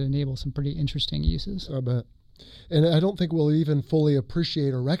automation to enable some pretty interesting uses. I bet. And I don't think we'll even fully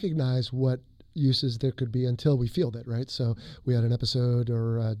appreciate or recognize what uses there could be until we field it, right? So we had an episode,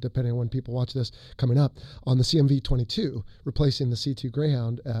 or depending on when people watch this, coming up on the CMV-22, replacing the C-2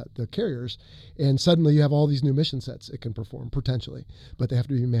 Greyhound at the carriers, and suddenly you have all these new mission sets it can perform, potentially, but they have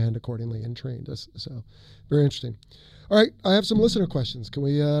to be manned accordingly and trained. So very interesting. All right, I have some listener questions. Can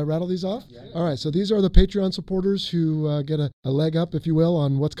we rattle these off? Yeah. All right, so these are the Patreon supporters who get a leg up, if you will,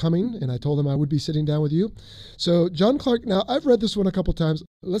 on what's coming, and I told them I would be sitting down with you. So John Clark, now I've read this one a couple times.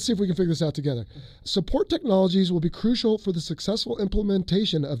 Let's see if we can figure this out together. Support technologies will be crucial for the successful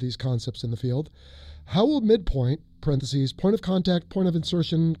implementation of these concepts in the field. How will midpoint, parentheses, point of contact, point of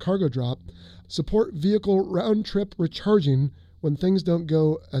insertion, cargo drop, support vehicle round-trip recharging when things don't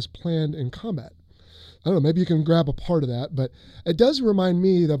go as planned in combat? I don't know, maybe you can grab a part of that, but it does remind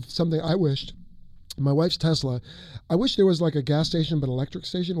me of something I wished. My wife's Tesla, I wish there was like a gas station but electric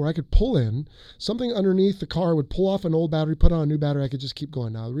station where I could pull in, something underneath the car would pull off an old battery, put on a new battery, I could just keep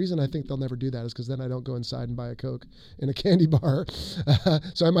going. Now, the reason I think they'll never do that is because then I don't go inside and buy a Coke in a candy bar.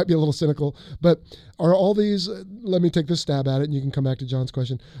 So I might be a little cynical. But are all these, let me take this stab at it and you can come back to John's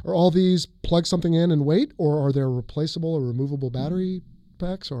question, are all these plug something in and wait, or are there replaceable or removable battery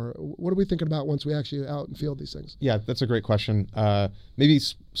packs, or what are we thinking about once we actually out and field these things? Yeah, that's a great question. Maybe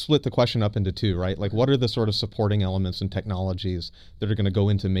split the question up into two, right? Like, what are the sort of supporting elements and technologies that are going to go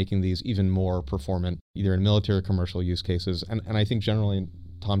into making these even more performant, either in military or commercial use cases? And I think generally, and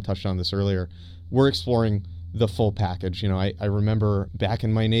Tom touched on this earlier, we're exploring the full package. You know, I remember back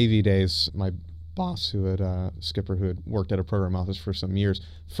in my Navy days, my boss skipper who had worked at a program office for some years,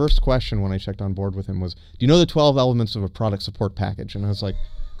 first question when I checked on board with him was, do you know the 12 elements of a product support package? And I was like,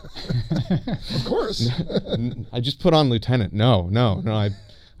 of course. I just put on lieutenant. No,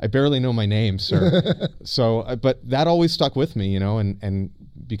 I barely know my name, sir. So, but that always stuck with me, you know, and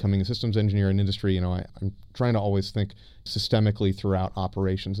becoming a systems engineer in industry, you know, I'm trying to always think systemically throughout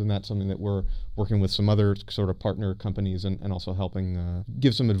operations, and that's something that we're working with some other sort of partner companies and also helping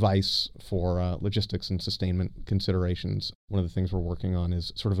give some advice for logistics and sustainment considerations. One of the things we're working on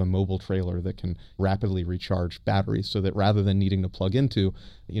is sort of a mobile trailer that can rapidly recharge batteries, so that rather than needing to plug into,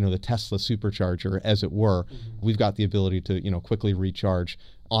 you know, the Tesla supercharger, as it were, we've got the ability to, you know, quickly recharge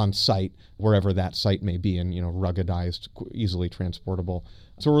on site, wherever that site may be, and, you know, ruggedized, easily transportable.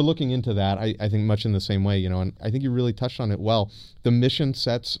 So we're looking into that, I think much in the same way, you know, and I think you really touched on it well. The mission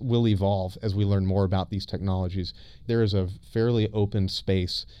sets will evolve as we learn more about these technologies. There is a fairly open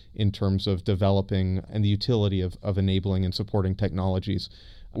space in terms of developing and the utility of enabling and supporting technologies,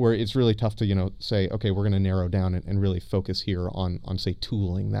 where it's really tough to, you know, say, okay, we're going to narrow down and really focus here on say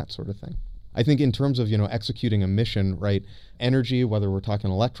tooling, that sort of thing. I think in terms of, you know, executing a mission, right, energy, whether we're talking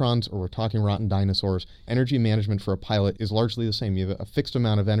electrons or we're talking rotten dinosaurs, energy management for a pilot is largely the same. You have a fixed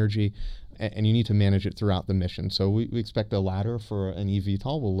amount of energy and you need to manage it throughout the mission. So we expect a ladder for an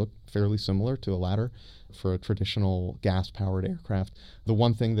eVTOL will look fairly similar to a ladder for a traditional gas-powered aircraft. The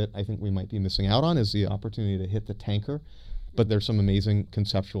one thing that I think we might be missing out on is the opportunity to hit the tanker. But there's some amazing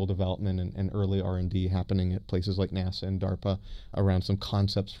conceptual development and early R&D happening at places like NASA and DARPA around some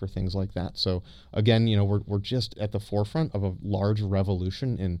concepts for things like that. So again, you know, we're just at the forefront of a large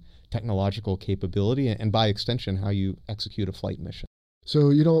revolution in technological capability and by extension, how you execute a flight mission.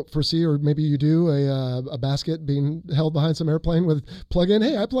 So you don't foresee, or maybe you do, a basket being held behind some airplane with plug in,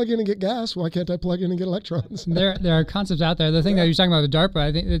 hey, I plug in and get gas. Why can't I plug in and get electrons? There are concepts out there. The thing that you're talking about with DARPA,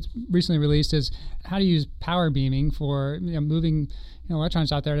 I think it's recently released, is how to use power beaming for, you know, moving, you know,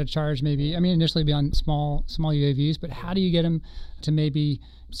 electrons out there to charge maybe, I mean, initially be on small UAVs, but how do you get them to maybe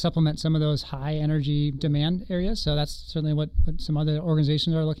supplement some of those high energy demand areas? So that's certainly what some other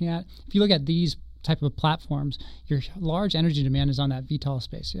organizations are looking at. If you look at these type of platforms, your large energy demand is on that VTOL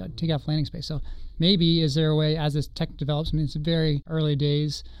space, takeoff landing space. So maybe is there a way, as this tech develops, I mean, it's very early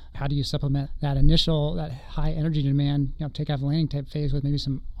days, how do you supplement that high energy demand, you know, takeoff landing type phase with maybe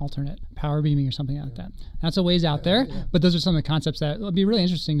some alternate power beaming or something like that? That's a ways out there, but those are some of the concepts that will be really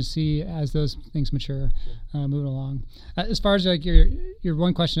interesting to see as those things mature, moving along. As far as like your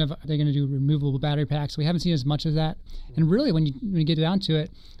one question of, are they going to do removable battery packs? We haven't seen as much of that. And really, when you get down to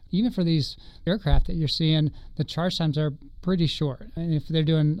it, even for these aircraft that you're seeing, the charge times are pretty short. And if they're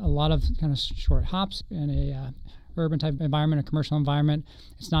doing a lot of kind of short hops in a urban type environment, a commercial environment,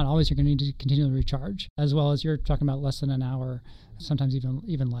 it's not always you're going to need to continually recharge, as well as you're talking about less than an hour, sometimes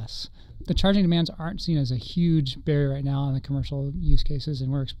even less. The charging demands aren't seen as a huge barrier right now in the commercial use cases,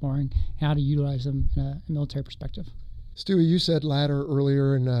 and we're exploring how to utilize them in a military perspective. Stewie, you said ladder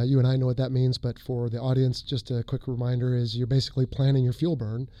earlier, and you and I know what that means, but for the audience, just a quick reminder is you're basically planning your fuel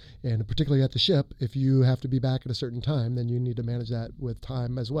burn, and particularly at the ship, if you have to be back at a certain time, then you need to manage that with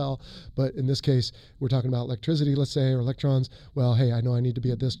time as well. But in this case, we're talking about electricity, let's say, or electrons. Well, hey, I know I need to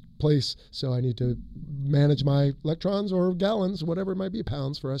be at this place, so I need to manage my electrons or gallons, whatever it might be,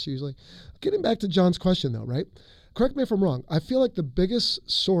 pounds for us usually. Getting back to John's question, though, right? Correct me if I'm wrong. I feel like the biggest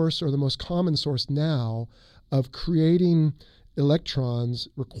source or the most common source now of creating electrons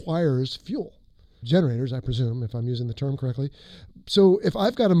requires fuel. Generators, I presume, if I'm using the term correctly. So if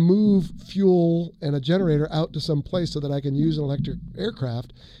I've got to move fuel and a generator out to some place so that I can use an electric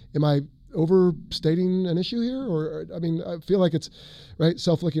aircraft, am I overstating an issue here? Or, I mean, I feel like it's, right,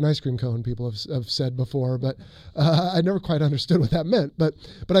 self-licking ice cream cone, people have said before, but I never quite understood what that meant. But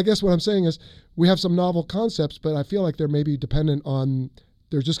I guess what I'm saying is we have some novel concepts, but I feel like they're maybe dependent on,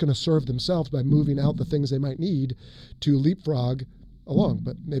 they're just going to serve themselves by moving out the things they might need to leapfrog along,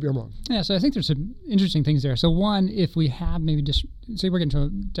 but maybe I'm wrong. Yeah, so I think there's some interesting things there. So one, if we have maybe just, say we're getting to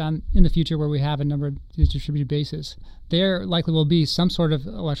down in the future where we have a number of these distributed bases, there likely will be some sort of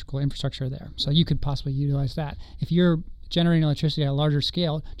electrical infrastructure there. So you could possibly utilize that. If you're generating electricity at a larger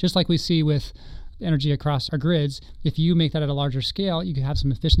scale, just like we see with energy across our grids, if you make that at a larger scale, you could have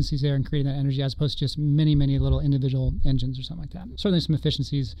some efficiencies there in creating that energy as opposed to just many, many little individual engines or something like that. Certainly some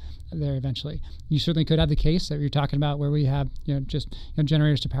efficiencies there eventually. You certainly could have the case that you're talking about where we have just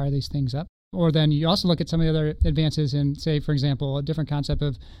generators to power these things up. Or then you also look at some of the other advances in, say, for example, a different concept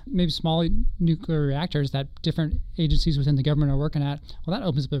of maybe small nuclear reactors that different agencies within the government are working at. Well, that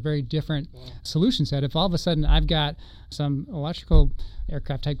opens up a very different solution set. If all of a sudden I've got some electrical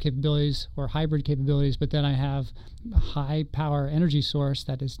aircraft type capabilities or hybrid capabilities, but then I have a high power energy source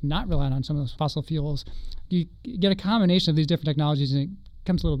that is not reliant on some of those fossil fuels, you get a combination of these different technologies, and it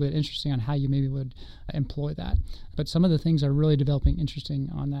becomes a little bit interesting on how you maybe would employ that. But some of the things are really developing interesting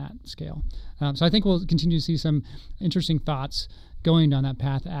on that scale. So I think we'll continue to see some interesting thoughts going down that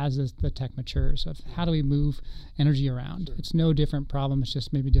path as the tech matures of how do we move energy around. Sure. It's no different problem, it's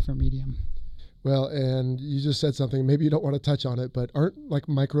just maybe different medium. Well, and you just said something, maybe you don't want to touch on it, but aren't like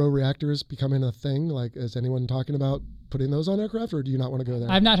micro reactors becoming a thing? Like, is anyone talking about putting those on aircraft, or do you not want to go there?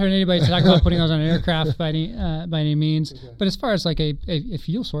 I've not heard anybody talk about putting those on an aircraft by any means. Okay. But as far as like a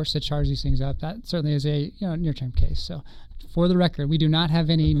fuel source to charge these things up, that certainly is a near-term case. So for the record, we do not have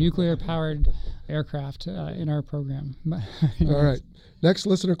any nuclear-powered aircraft in our program. All right. Next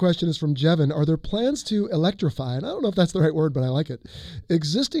listener question is from Jevin. Are there plans to electrify, and I don't know if that's the right word, but I like it,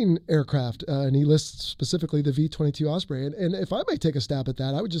 existing aircraft? And he lists specifically the V-22 Osprey. And if I might take a stab at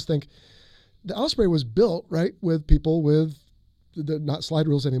that, I would just think the Osprey was built, right, with people with not slide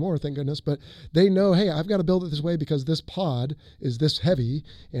rules anymore, thank goodness, but they know, hey, I've got to build it this way because this pod is this heavy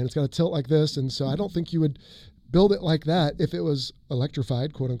and it's got to tilt like this. And so I don't think you would build it like that if it was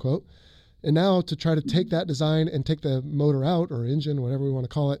electrified, quote unquote. And now to try to take that design and take the motor out, or engine, whatever we want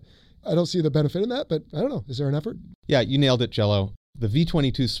to call it, I don't see the benefit in that, but I don't know. Is there an effort? Yeah, you nailed it, Jello. The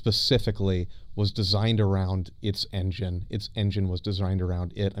V-22 specifically was designed around its engine. Its engine was designed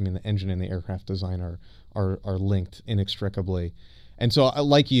around it. I mean, the engine and the aircraft design are linked inextricably. And so,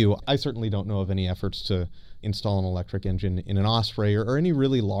 like you, I certainly don't know of any efforts to install an electric engine in an Osprey or any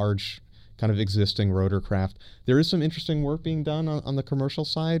really large kind of existing rotorcraft. There is some interesting work being done on the commercial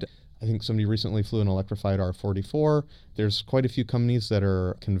side. I think somebody recently flew an electrified R-44. There's quite a few companies that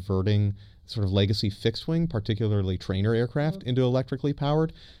are converting sort of legacy fixed wing, particularly trainer aircraft, into electrically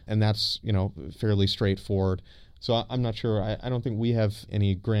powered, and that's fairly straightforward. So I'm not sure. I don't think we have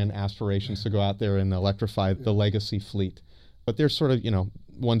any grand aspirations to go out there and electrify the legacy fleet, but there's sort of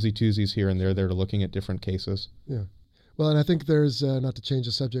onesie twosies here and there. They're looking at different cases. Yeah, well, and I think there's not to change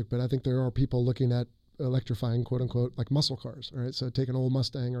the subject, but I think there are people looking at electrifying, quote unquote, like muscle cars, right? So take an old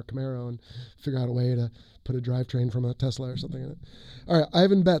Mustang or Camaro and figure out a way to put a drivetrain from a Tesla or something in it. All right,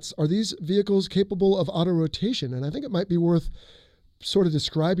 Ivan Betts, are these vehicles capable of auto rotation? And I think it might be worth sort of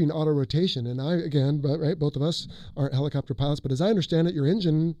describing auto rotation. And I, again, right, both of us aren't helicopter pilots, but as I understand it, your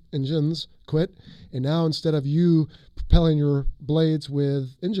engines quit, and now instead of you propelling your blades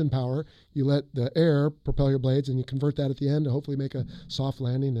with engine power, you let the air propel your blades, and you convert that at the end to hopefully make a soft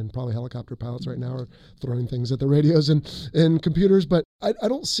landing. And probably helicopter pilots right now are throwing things at the radios and computers. But I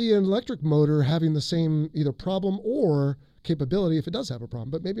don't see an electric motor having the same either problem or capability if it does have a problem,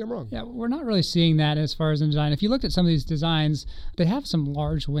 but maybe I'm wrong. Yeah, we're not really seeing that as far as in design. If you looked at some of these designs, they have some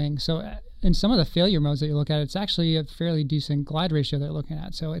large wings. So in some of the failure modes that you look at, it's actually a fairly decent glide ratio they're looking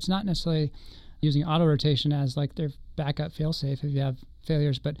at. So it's not necessarily using auto rotation as like their backup fail-safe if you have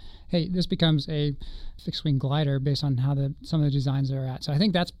failures, but hey, this becomes a fixed-wing glider based on how some of the designs they're at. So I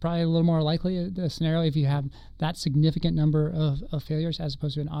think that's probably a little more likely the scenario if you have that significant number of failures as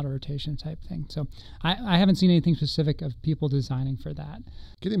opposed to an auto rotation type thing. So I haven't seen anything specific of people designing for that.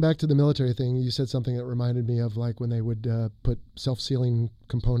 Getting back to the military thing, you said something that reminded me of like when they would put self-sealing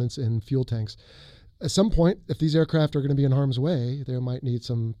components in fuel tanks. At some point, if these aircraft are going to be in harm's way, they might need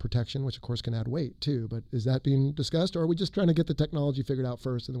some protection, which of course can add weight too. But is that being discussed, or are we just trying to get the technology figured out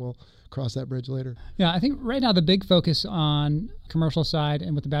first and then we'll cross that bridge later? Yeah, I think right now the big focus on commercial side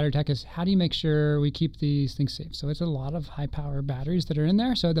and with the battery tech is how do you make sure we keep these things safe? So it's a lot of high power batteries that are in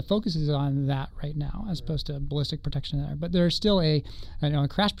there. So the focus is on that right now as opposed to ballistic protection there. But there's still a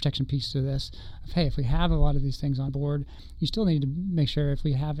crash protection piece to this. Hey, if we have a lot of these things on board, you still need to make sure if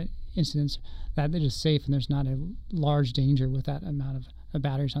we have incidents, that it is safe and there's not a large danger with that amount of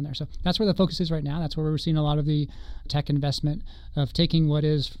batteries on there. So that's where the focus is right now. That's where we're seeing a lot of the tech investment of taking what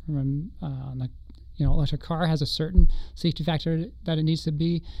is from electric car has a certain safety factor that it needs to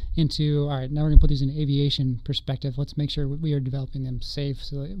be into, all right, now we're going to put these in aviation perspective. Let's make sure we are developing them safe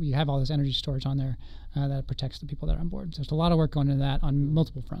so that we have all this energy storage on there that protects the people that are on board. So there's a lot of work going into that on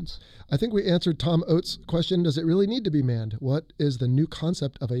multiple fronts. I think we answered Tom Oates' question, does it really need to be manned? What is the new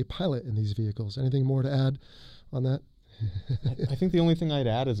concept of a pilot in these vehicles? Anything more to add on that? I think the only thing I'd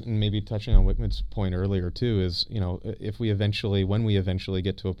add is, and maybe touching on Wickman's point earlier too, is, when we eventually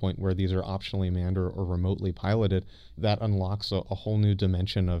get to a point where these are optionally manned or remotely piloted, that unlocks a whole new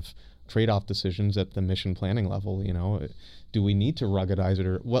dimension of trade-off decisions at the mission planning level. Do we need to ruggedize it,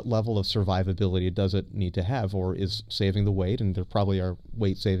 or what level of survivability does it need to have, or is saving the weight, and there probably are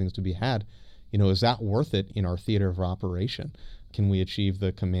weight savings to be had, is that worth it in our theater of operation? Can we achieve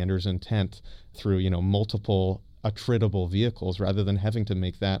the commander's intent through, multiple attritable vehicles rather than having to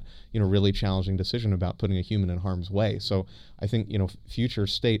make that, really challenging decision about putting a human in harm's way? So I think, future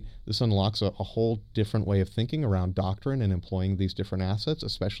state, this unlocks a whole different way of thinking around doctrine and employing these different assets,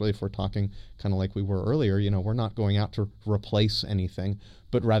 especially if we're talking kind of like we were earlier, we're not going out to replace anything,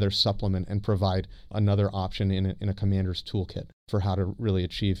 but rather supplement and provide another option in a commander's toolkit for how to really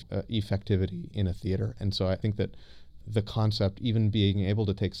achieve effectivity in a theater. And so I think that the concept, even being able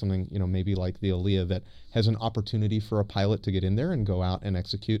to take something, maybe like the Aliyah that has an opportunity for a pilot to get in there and go out and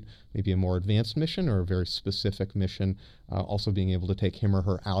execute maybe a more advanced mission or a very specific mission, also being able to take him or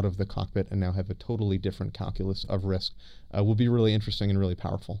her out of the cockpit and now have a totally different calculus of risk, will be really interesting and really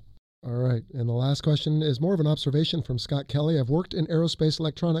powerful. All right. And the last question is more of an observation from Scott Kelly. I've worked in aerospace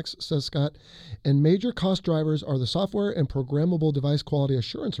electronics, says Scott, and major cost drivers are the software and programmable device quality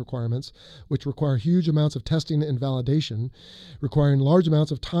assurance requirements, which require huge amounts of testing and validation, requiring large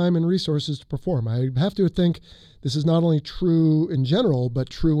amounts of time and resources to perform. I have to think this is not only true in general, but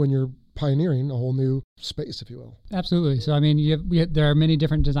true when you're pioneering a whole new space, if you will. Absolutely. So, there are many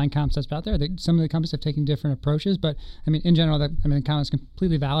different design concepts out there. Some of the companies have taken different approaches, but, in general, the comment is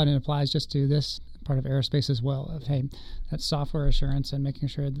completely valid and applies just to this part of aerospace as well, of, hey, that software assurance and making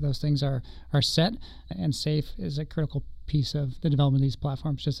sure that those things are set and safe is a critical piece of the development of these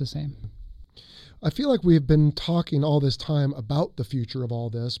platforms, just the same. I feel like we've been talking all this time about the future of all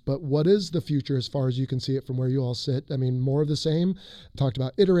this, but what is the future as far as you can see it from where you all sit? More of the same. We talked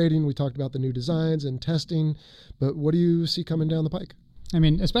about iterating, we talked about the new designs and testing, but what do you see coming down the pike?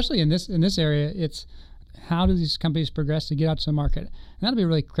 Especially in this area, it's how do these companies progress to get out to the market? And that'll be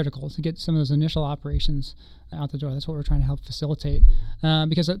really critical to get some of those initial operations out the door. That's what we're trying to help facilitate.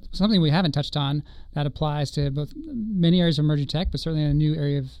 Because something we haven't touched on that applies to both many areas of emerging tech, but certainly in a new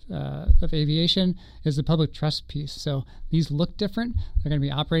area of aviation, is the public trust piece. So these look different. They're going to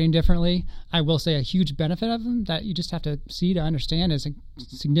be operating differently. I will say a huge benefit of them that you just have to see to understand is a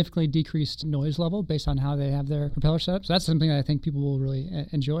significantly decreased noise level based on how they have their propeller set up. So that's something that I think people will really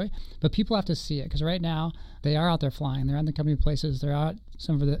enjoy. But people have to see it, because right now they are out there flying. They're out in the company places. They're out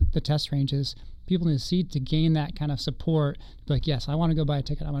some of the test ranges. People need to see to gain that kind of support, to be like, yes, I want to go buy a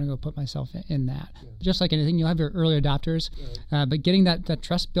ticket. I want to go put myself in that. Yeah. Just like anything, you'll have your early adopters, but getting that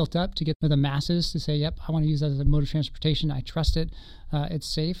trust built up to get the masses to say, yep, I want to use that as a mode of transportation. I trust it. It's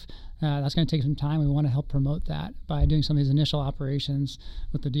safe. That's going to take some time. We want to help promote that by doing some of these initial operations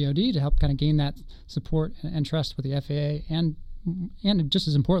with the DoD to help kind of gain that support and trust with the FAA and just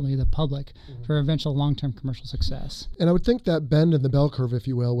as importantly, the public for eventual long-term commercial success. And I would think that bend in the bell curve, if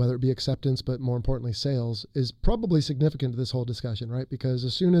you will, whether it be acceptance, but more importantly, sales, is probably significant to this whole discussion, right? Because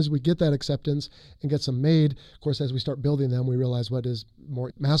as soon as we get that acceptance and get some made, of course, as we start building them, we realize what is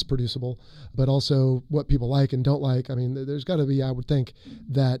more mass producible, but also what people like and don't like. There's got to be, I would think,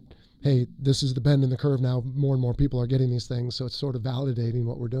 that, hey, this is the bend in the curve now. More and more people are getting these things, so it's sort of validating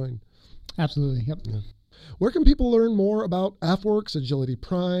what we're doing. Absolutely, yep. Yeah. Where can people learn more about AFWERX, Agility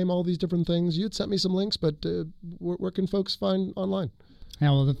Prime, all these different things? You had sent me some links, but where can folks find online? Yeah,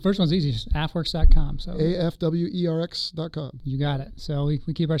 well, the first one's easy, just AFWERX.com. So AFWERX.com. You got it. So we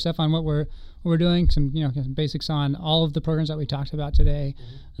keep our stuff on what we're doing, some basics on all of the programs that we talked about today,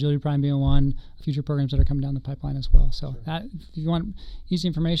 Agility Prime being one, future programs that are coming down the pipeline as well. So that, if you want easy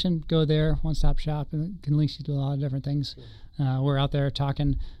information, go there, one-stop shop, and it can link you to a lot of different things. We're out there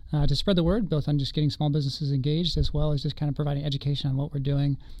talking to spread the word, both on just getting small businesses engaged as well as just kind of providing education on what we're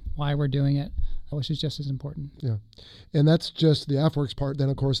doing, why we're doing it, which is just as important. Yeah. And that's just the AFWERX part. Then,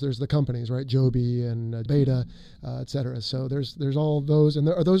 of course, there's the companies, right? Joby and Beta, et cetera. So there's all of those. And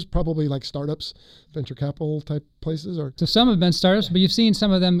are those probably like startups, venture capital type places? Or So some have been startups, but you've seen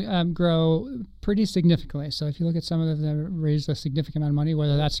some of them grow pretty significantly. So if you look at some of them that have raised a significant amount of money,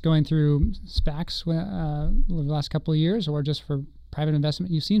 whether that's going through SPACs over the last couple of years or just for private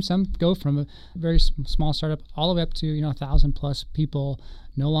investment, you've seen some go from a very small startup all the way up to 1,000 plus people,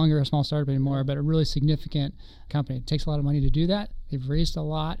 no longer a small startup anymore, but a really significant company. It takes a lot of money to do that. They've raised a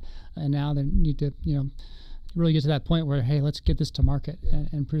lot, and now they need to really get to that point where, hey, let's get this to market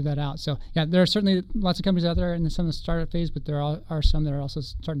and prove that out. So yeah, there are certainly lots of companies out there in some of the startup phase, but there are some that are also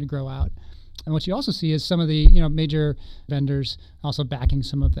starting to grow out. And what you also see is some of the major vendors also backing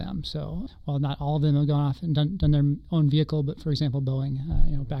some of them. So while not all of them have gone off and done their own vehicle, but for example, Boeing,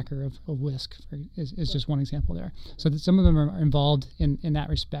 backer of Wisk is just one example there. So that some of them are involved in that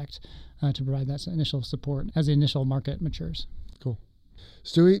respect to provide that initial support as the initial market matures. Cool.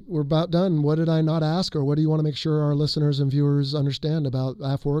 Stewie, we're about done. What did I not ask, or what do you want to make sure our listeners and viewers understand about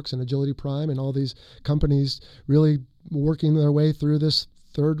AFWERX and Agility Prime and all these companies really working their way through this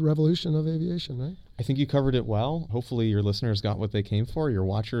third revolution of aviation, right? I think you covered it well. Hopefully your listeners got what they came for. Your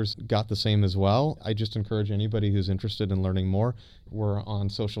watchers got the same as well. I just encourage anybody who's interested in learning more. We're on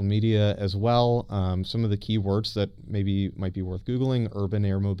social media as well. Some of the keywords that maybe might be worth Googling: urban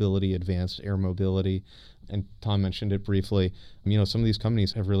air mobility, advanced air mobility. And Tom mentioned it briefly. Some of these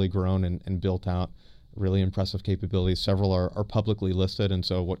companies have really grown and built out really impressive capabilities. Several are publicly listed, and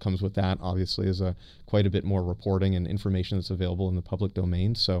so what comes with that obviously is quite a bit more reporting and information that's available in the public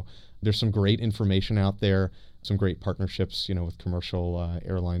domain. So there's some great information out there, some great partnerships, with commercial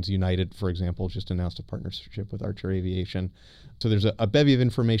airlines. United, for example, just announced a partnership with Archer Aviation. So there's a bevy of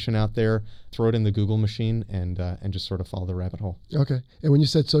information out there. Throw it in the Google machine and just sort of follow the rabbit hole. Okay. And when you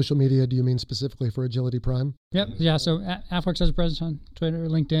said social media, do you mean specifically for Agility Prime? Yep. Yeah. So AFWERX has a presence on Twitter,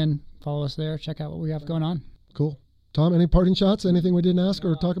 LinkedIn. Follow us there. Check out what we have going on. Cool. Tom, any parting shots? Anything we didn't ask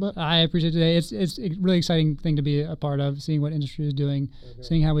or talk about? I appreciate it today. It's a really exciting thing to be a part of, seeing what industry is doing,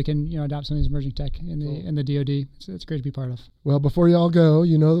 seeing how we can adopt some of these emerging tech in the DoD. It's great to be part of. Well, before you all go,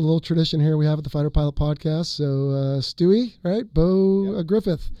 the little tradition here we have at the Fighter Pilot Podcast. So Stewie, right? Bo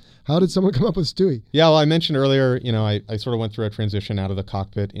Griffith. How did someone come up with Stewie? Yeah, well, I mentioned earlier, I sort of went through a transition out of the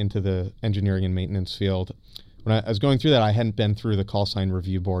cockpit into the engineering and maintenance field. When I was going through that, I hadn't been through the call sign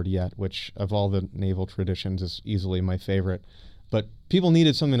review board yet, which of all the naval traditions is easily my favorite. But people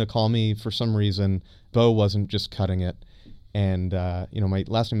needed something to call me for some reason. Bo wasn't just cutting it. And, my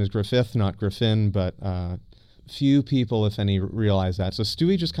last name is Griffith, not Griffin, but few people, if any, realize that. So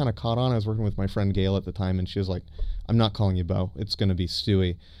Stewie just kind of caught on. I was working with my friend Gail at the time, and she was like, I'm not calling you Bo. It's going to be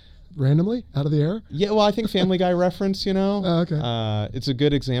Stewie. Randomly? Out of the air? Yeah, well, I think Family Guy reference, Oh, okay. It's a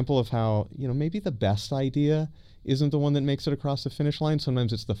good example of how, maybe the best idea isn't the one that makes it across the finish line.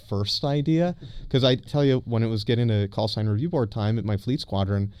 Sometimes it's the first idea. Because I tell you, when it was getting to call sign review board time at my fleet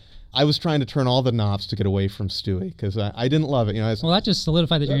squadron, I was trying to turn all the knobs to get away from Stewie because I didn't love it. Well, that just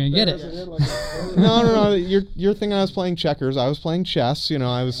solidified that you're going to get it. No. You're thinking I was playing checkers. I was playing chess.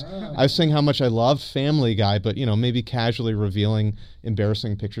 I was saying how much I love Family Guy, but maybe casually revealing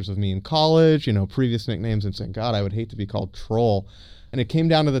embarrassing pictures of me in college. Previous nicknames, and saying, God, I would hate to be called Troll. And it came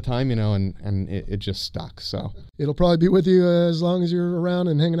down to the time, and it just stuck. So it'll probably be with you as long as you're around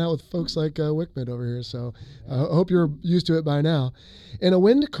and hanging out with folks like WICMID over here. So I hope you're used to it by now. And a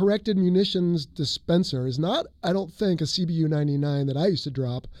wind-corrected munitions dispenser is not, I don't think, a CBU 99 that I used to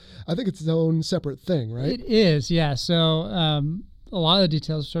drop. I think it's its own separate thing, right? It is, yeah. So a lot of the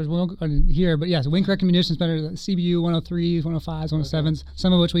details, we won't go into here, but yes, wind-corrected munitions dispenser, CBU 103s, 105s, 107s,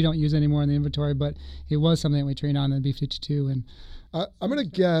 some of which we don't use anymore in the inventory, but it was something that we trained on in the B-52. And I'm going to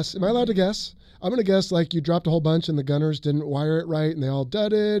guess, am I allowed to guess? I'm going to guess like you dropped a whole bunch and the gunners didn't wire it right and they all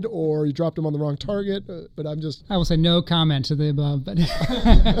dudded, or you dropped them on the wrong target, but I will say no comment to the above. But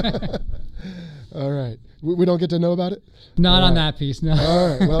all right. We don't get to know about it? Not on that piece, no. All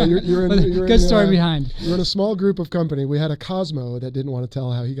right. Well, you're in good story behind. You're in a small group of company. We had a Cosmo that didn't want to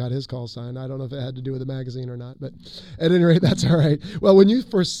tell how he got his call sign. I don't know if it had to do with the magazine or not, but at any rate, that's all right. Well, when you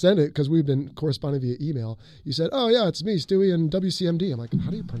first sent it, because we've been corresponding via email, you said, oh, yeah, it's me, Stewie, and WCMD. I'm like, how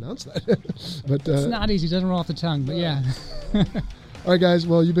do you pronounce that? But it's not easy. It doesn't roll off the tongue, but yeah. All right, guys.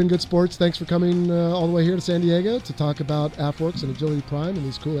 Well, you've been good sports. Thanks for coming all the way here to San Diego to talk about AFWERX and Agility Prime and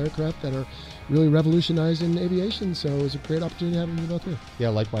these cool aircraft that are really revolutionizing aviation. So it was a great opportunity having you both here. Yeah,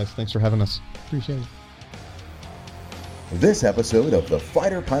 likewise. Thanks for having us. Appreciate it. This episode of the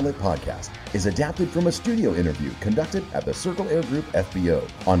Fighter Pilot Podcast is adapted from a studio interview conducted at the Circle Air Group FBO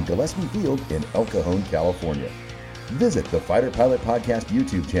on Gillespie Field in El Cajon, California. Visit the Fighter Pilot Podcast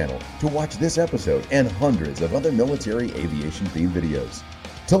YouTube channel to watch this episode and hundreds of other military aviation-themed videos.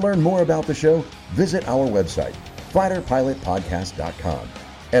 To learn more about the show, visit our website, fighterpilotpodcast.com.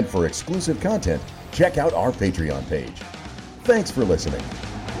 And for exclusive content, check out our Patreon page. Thanks for listening.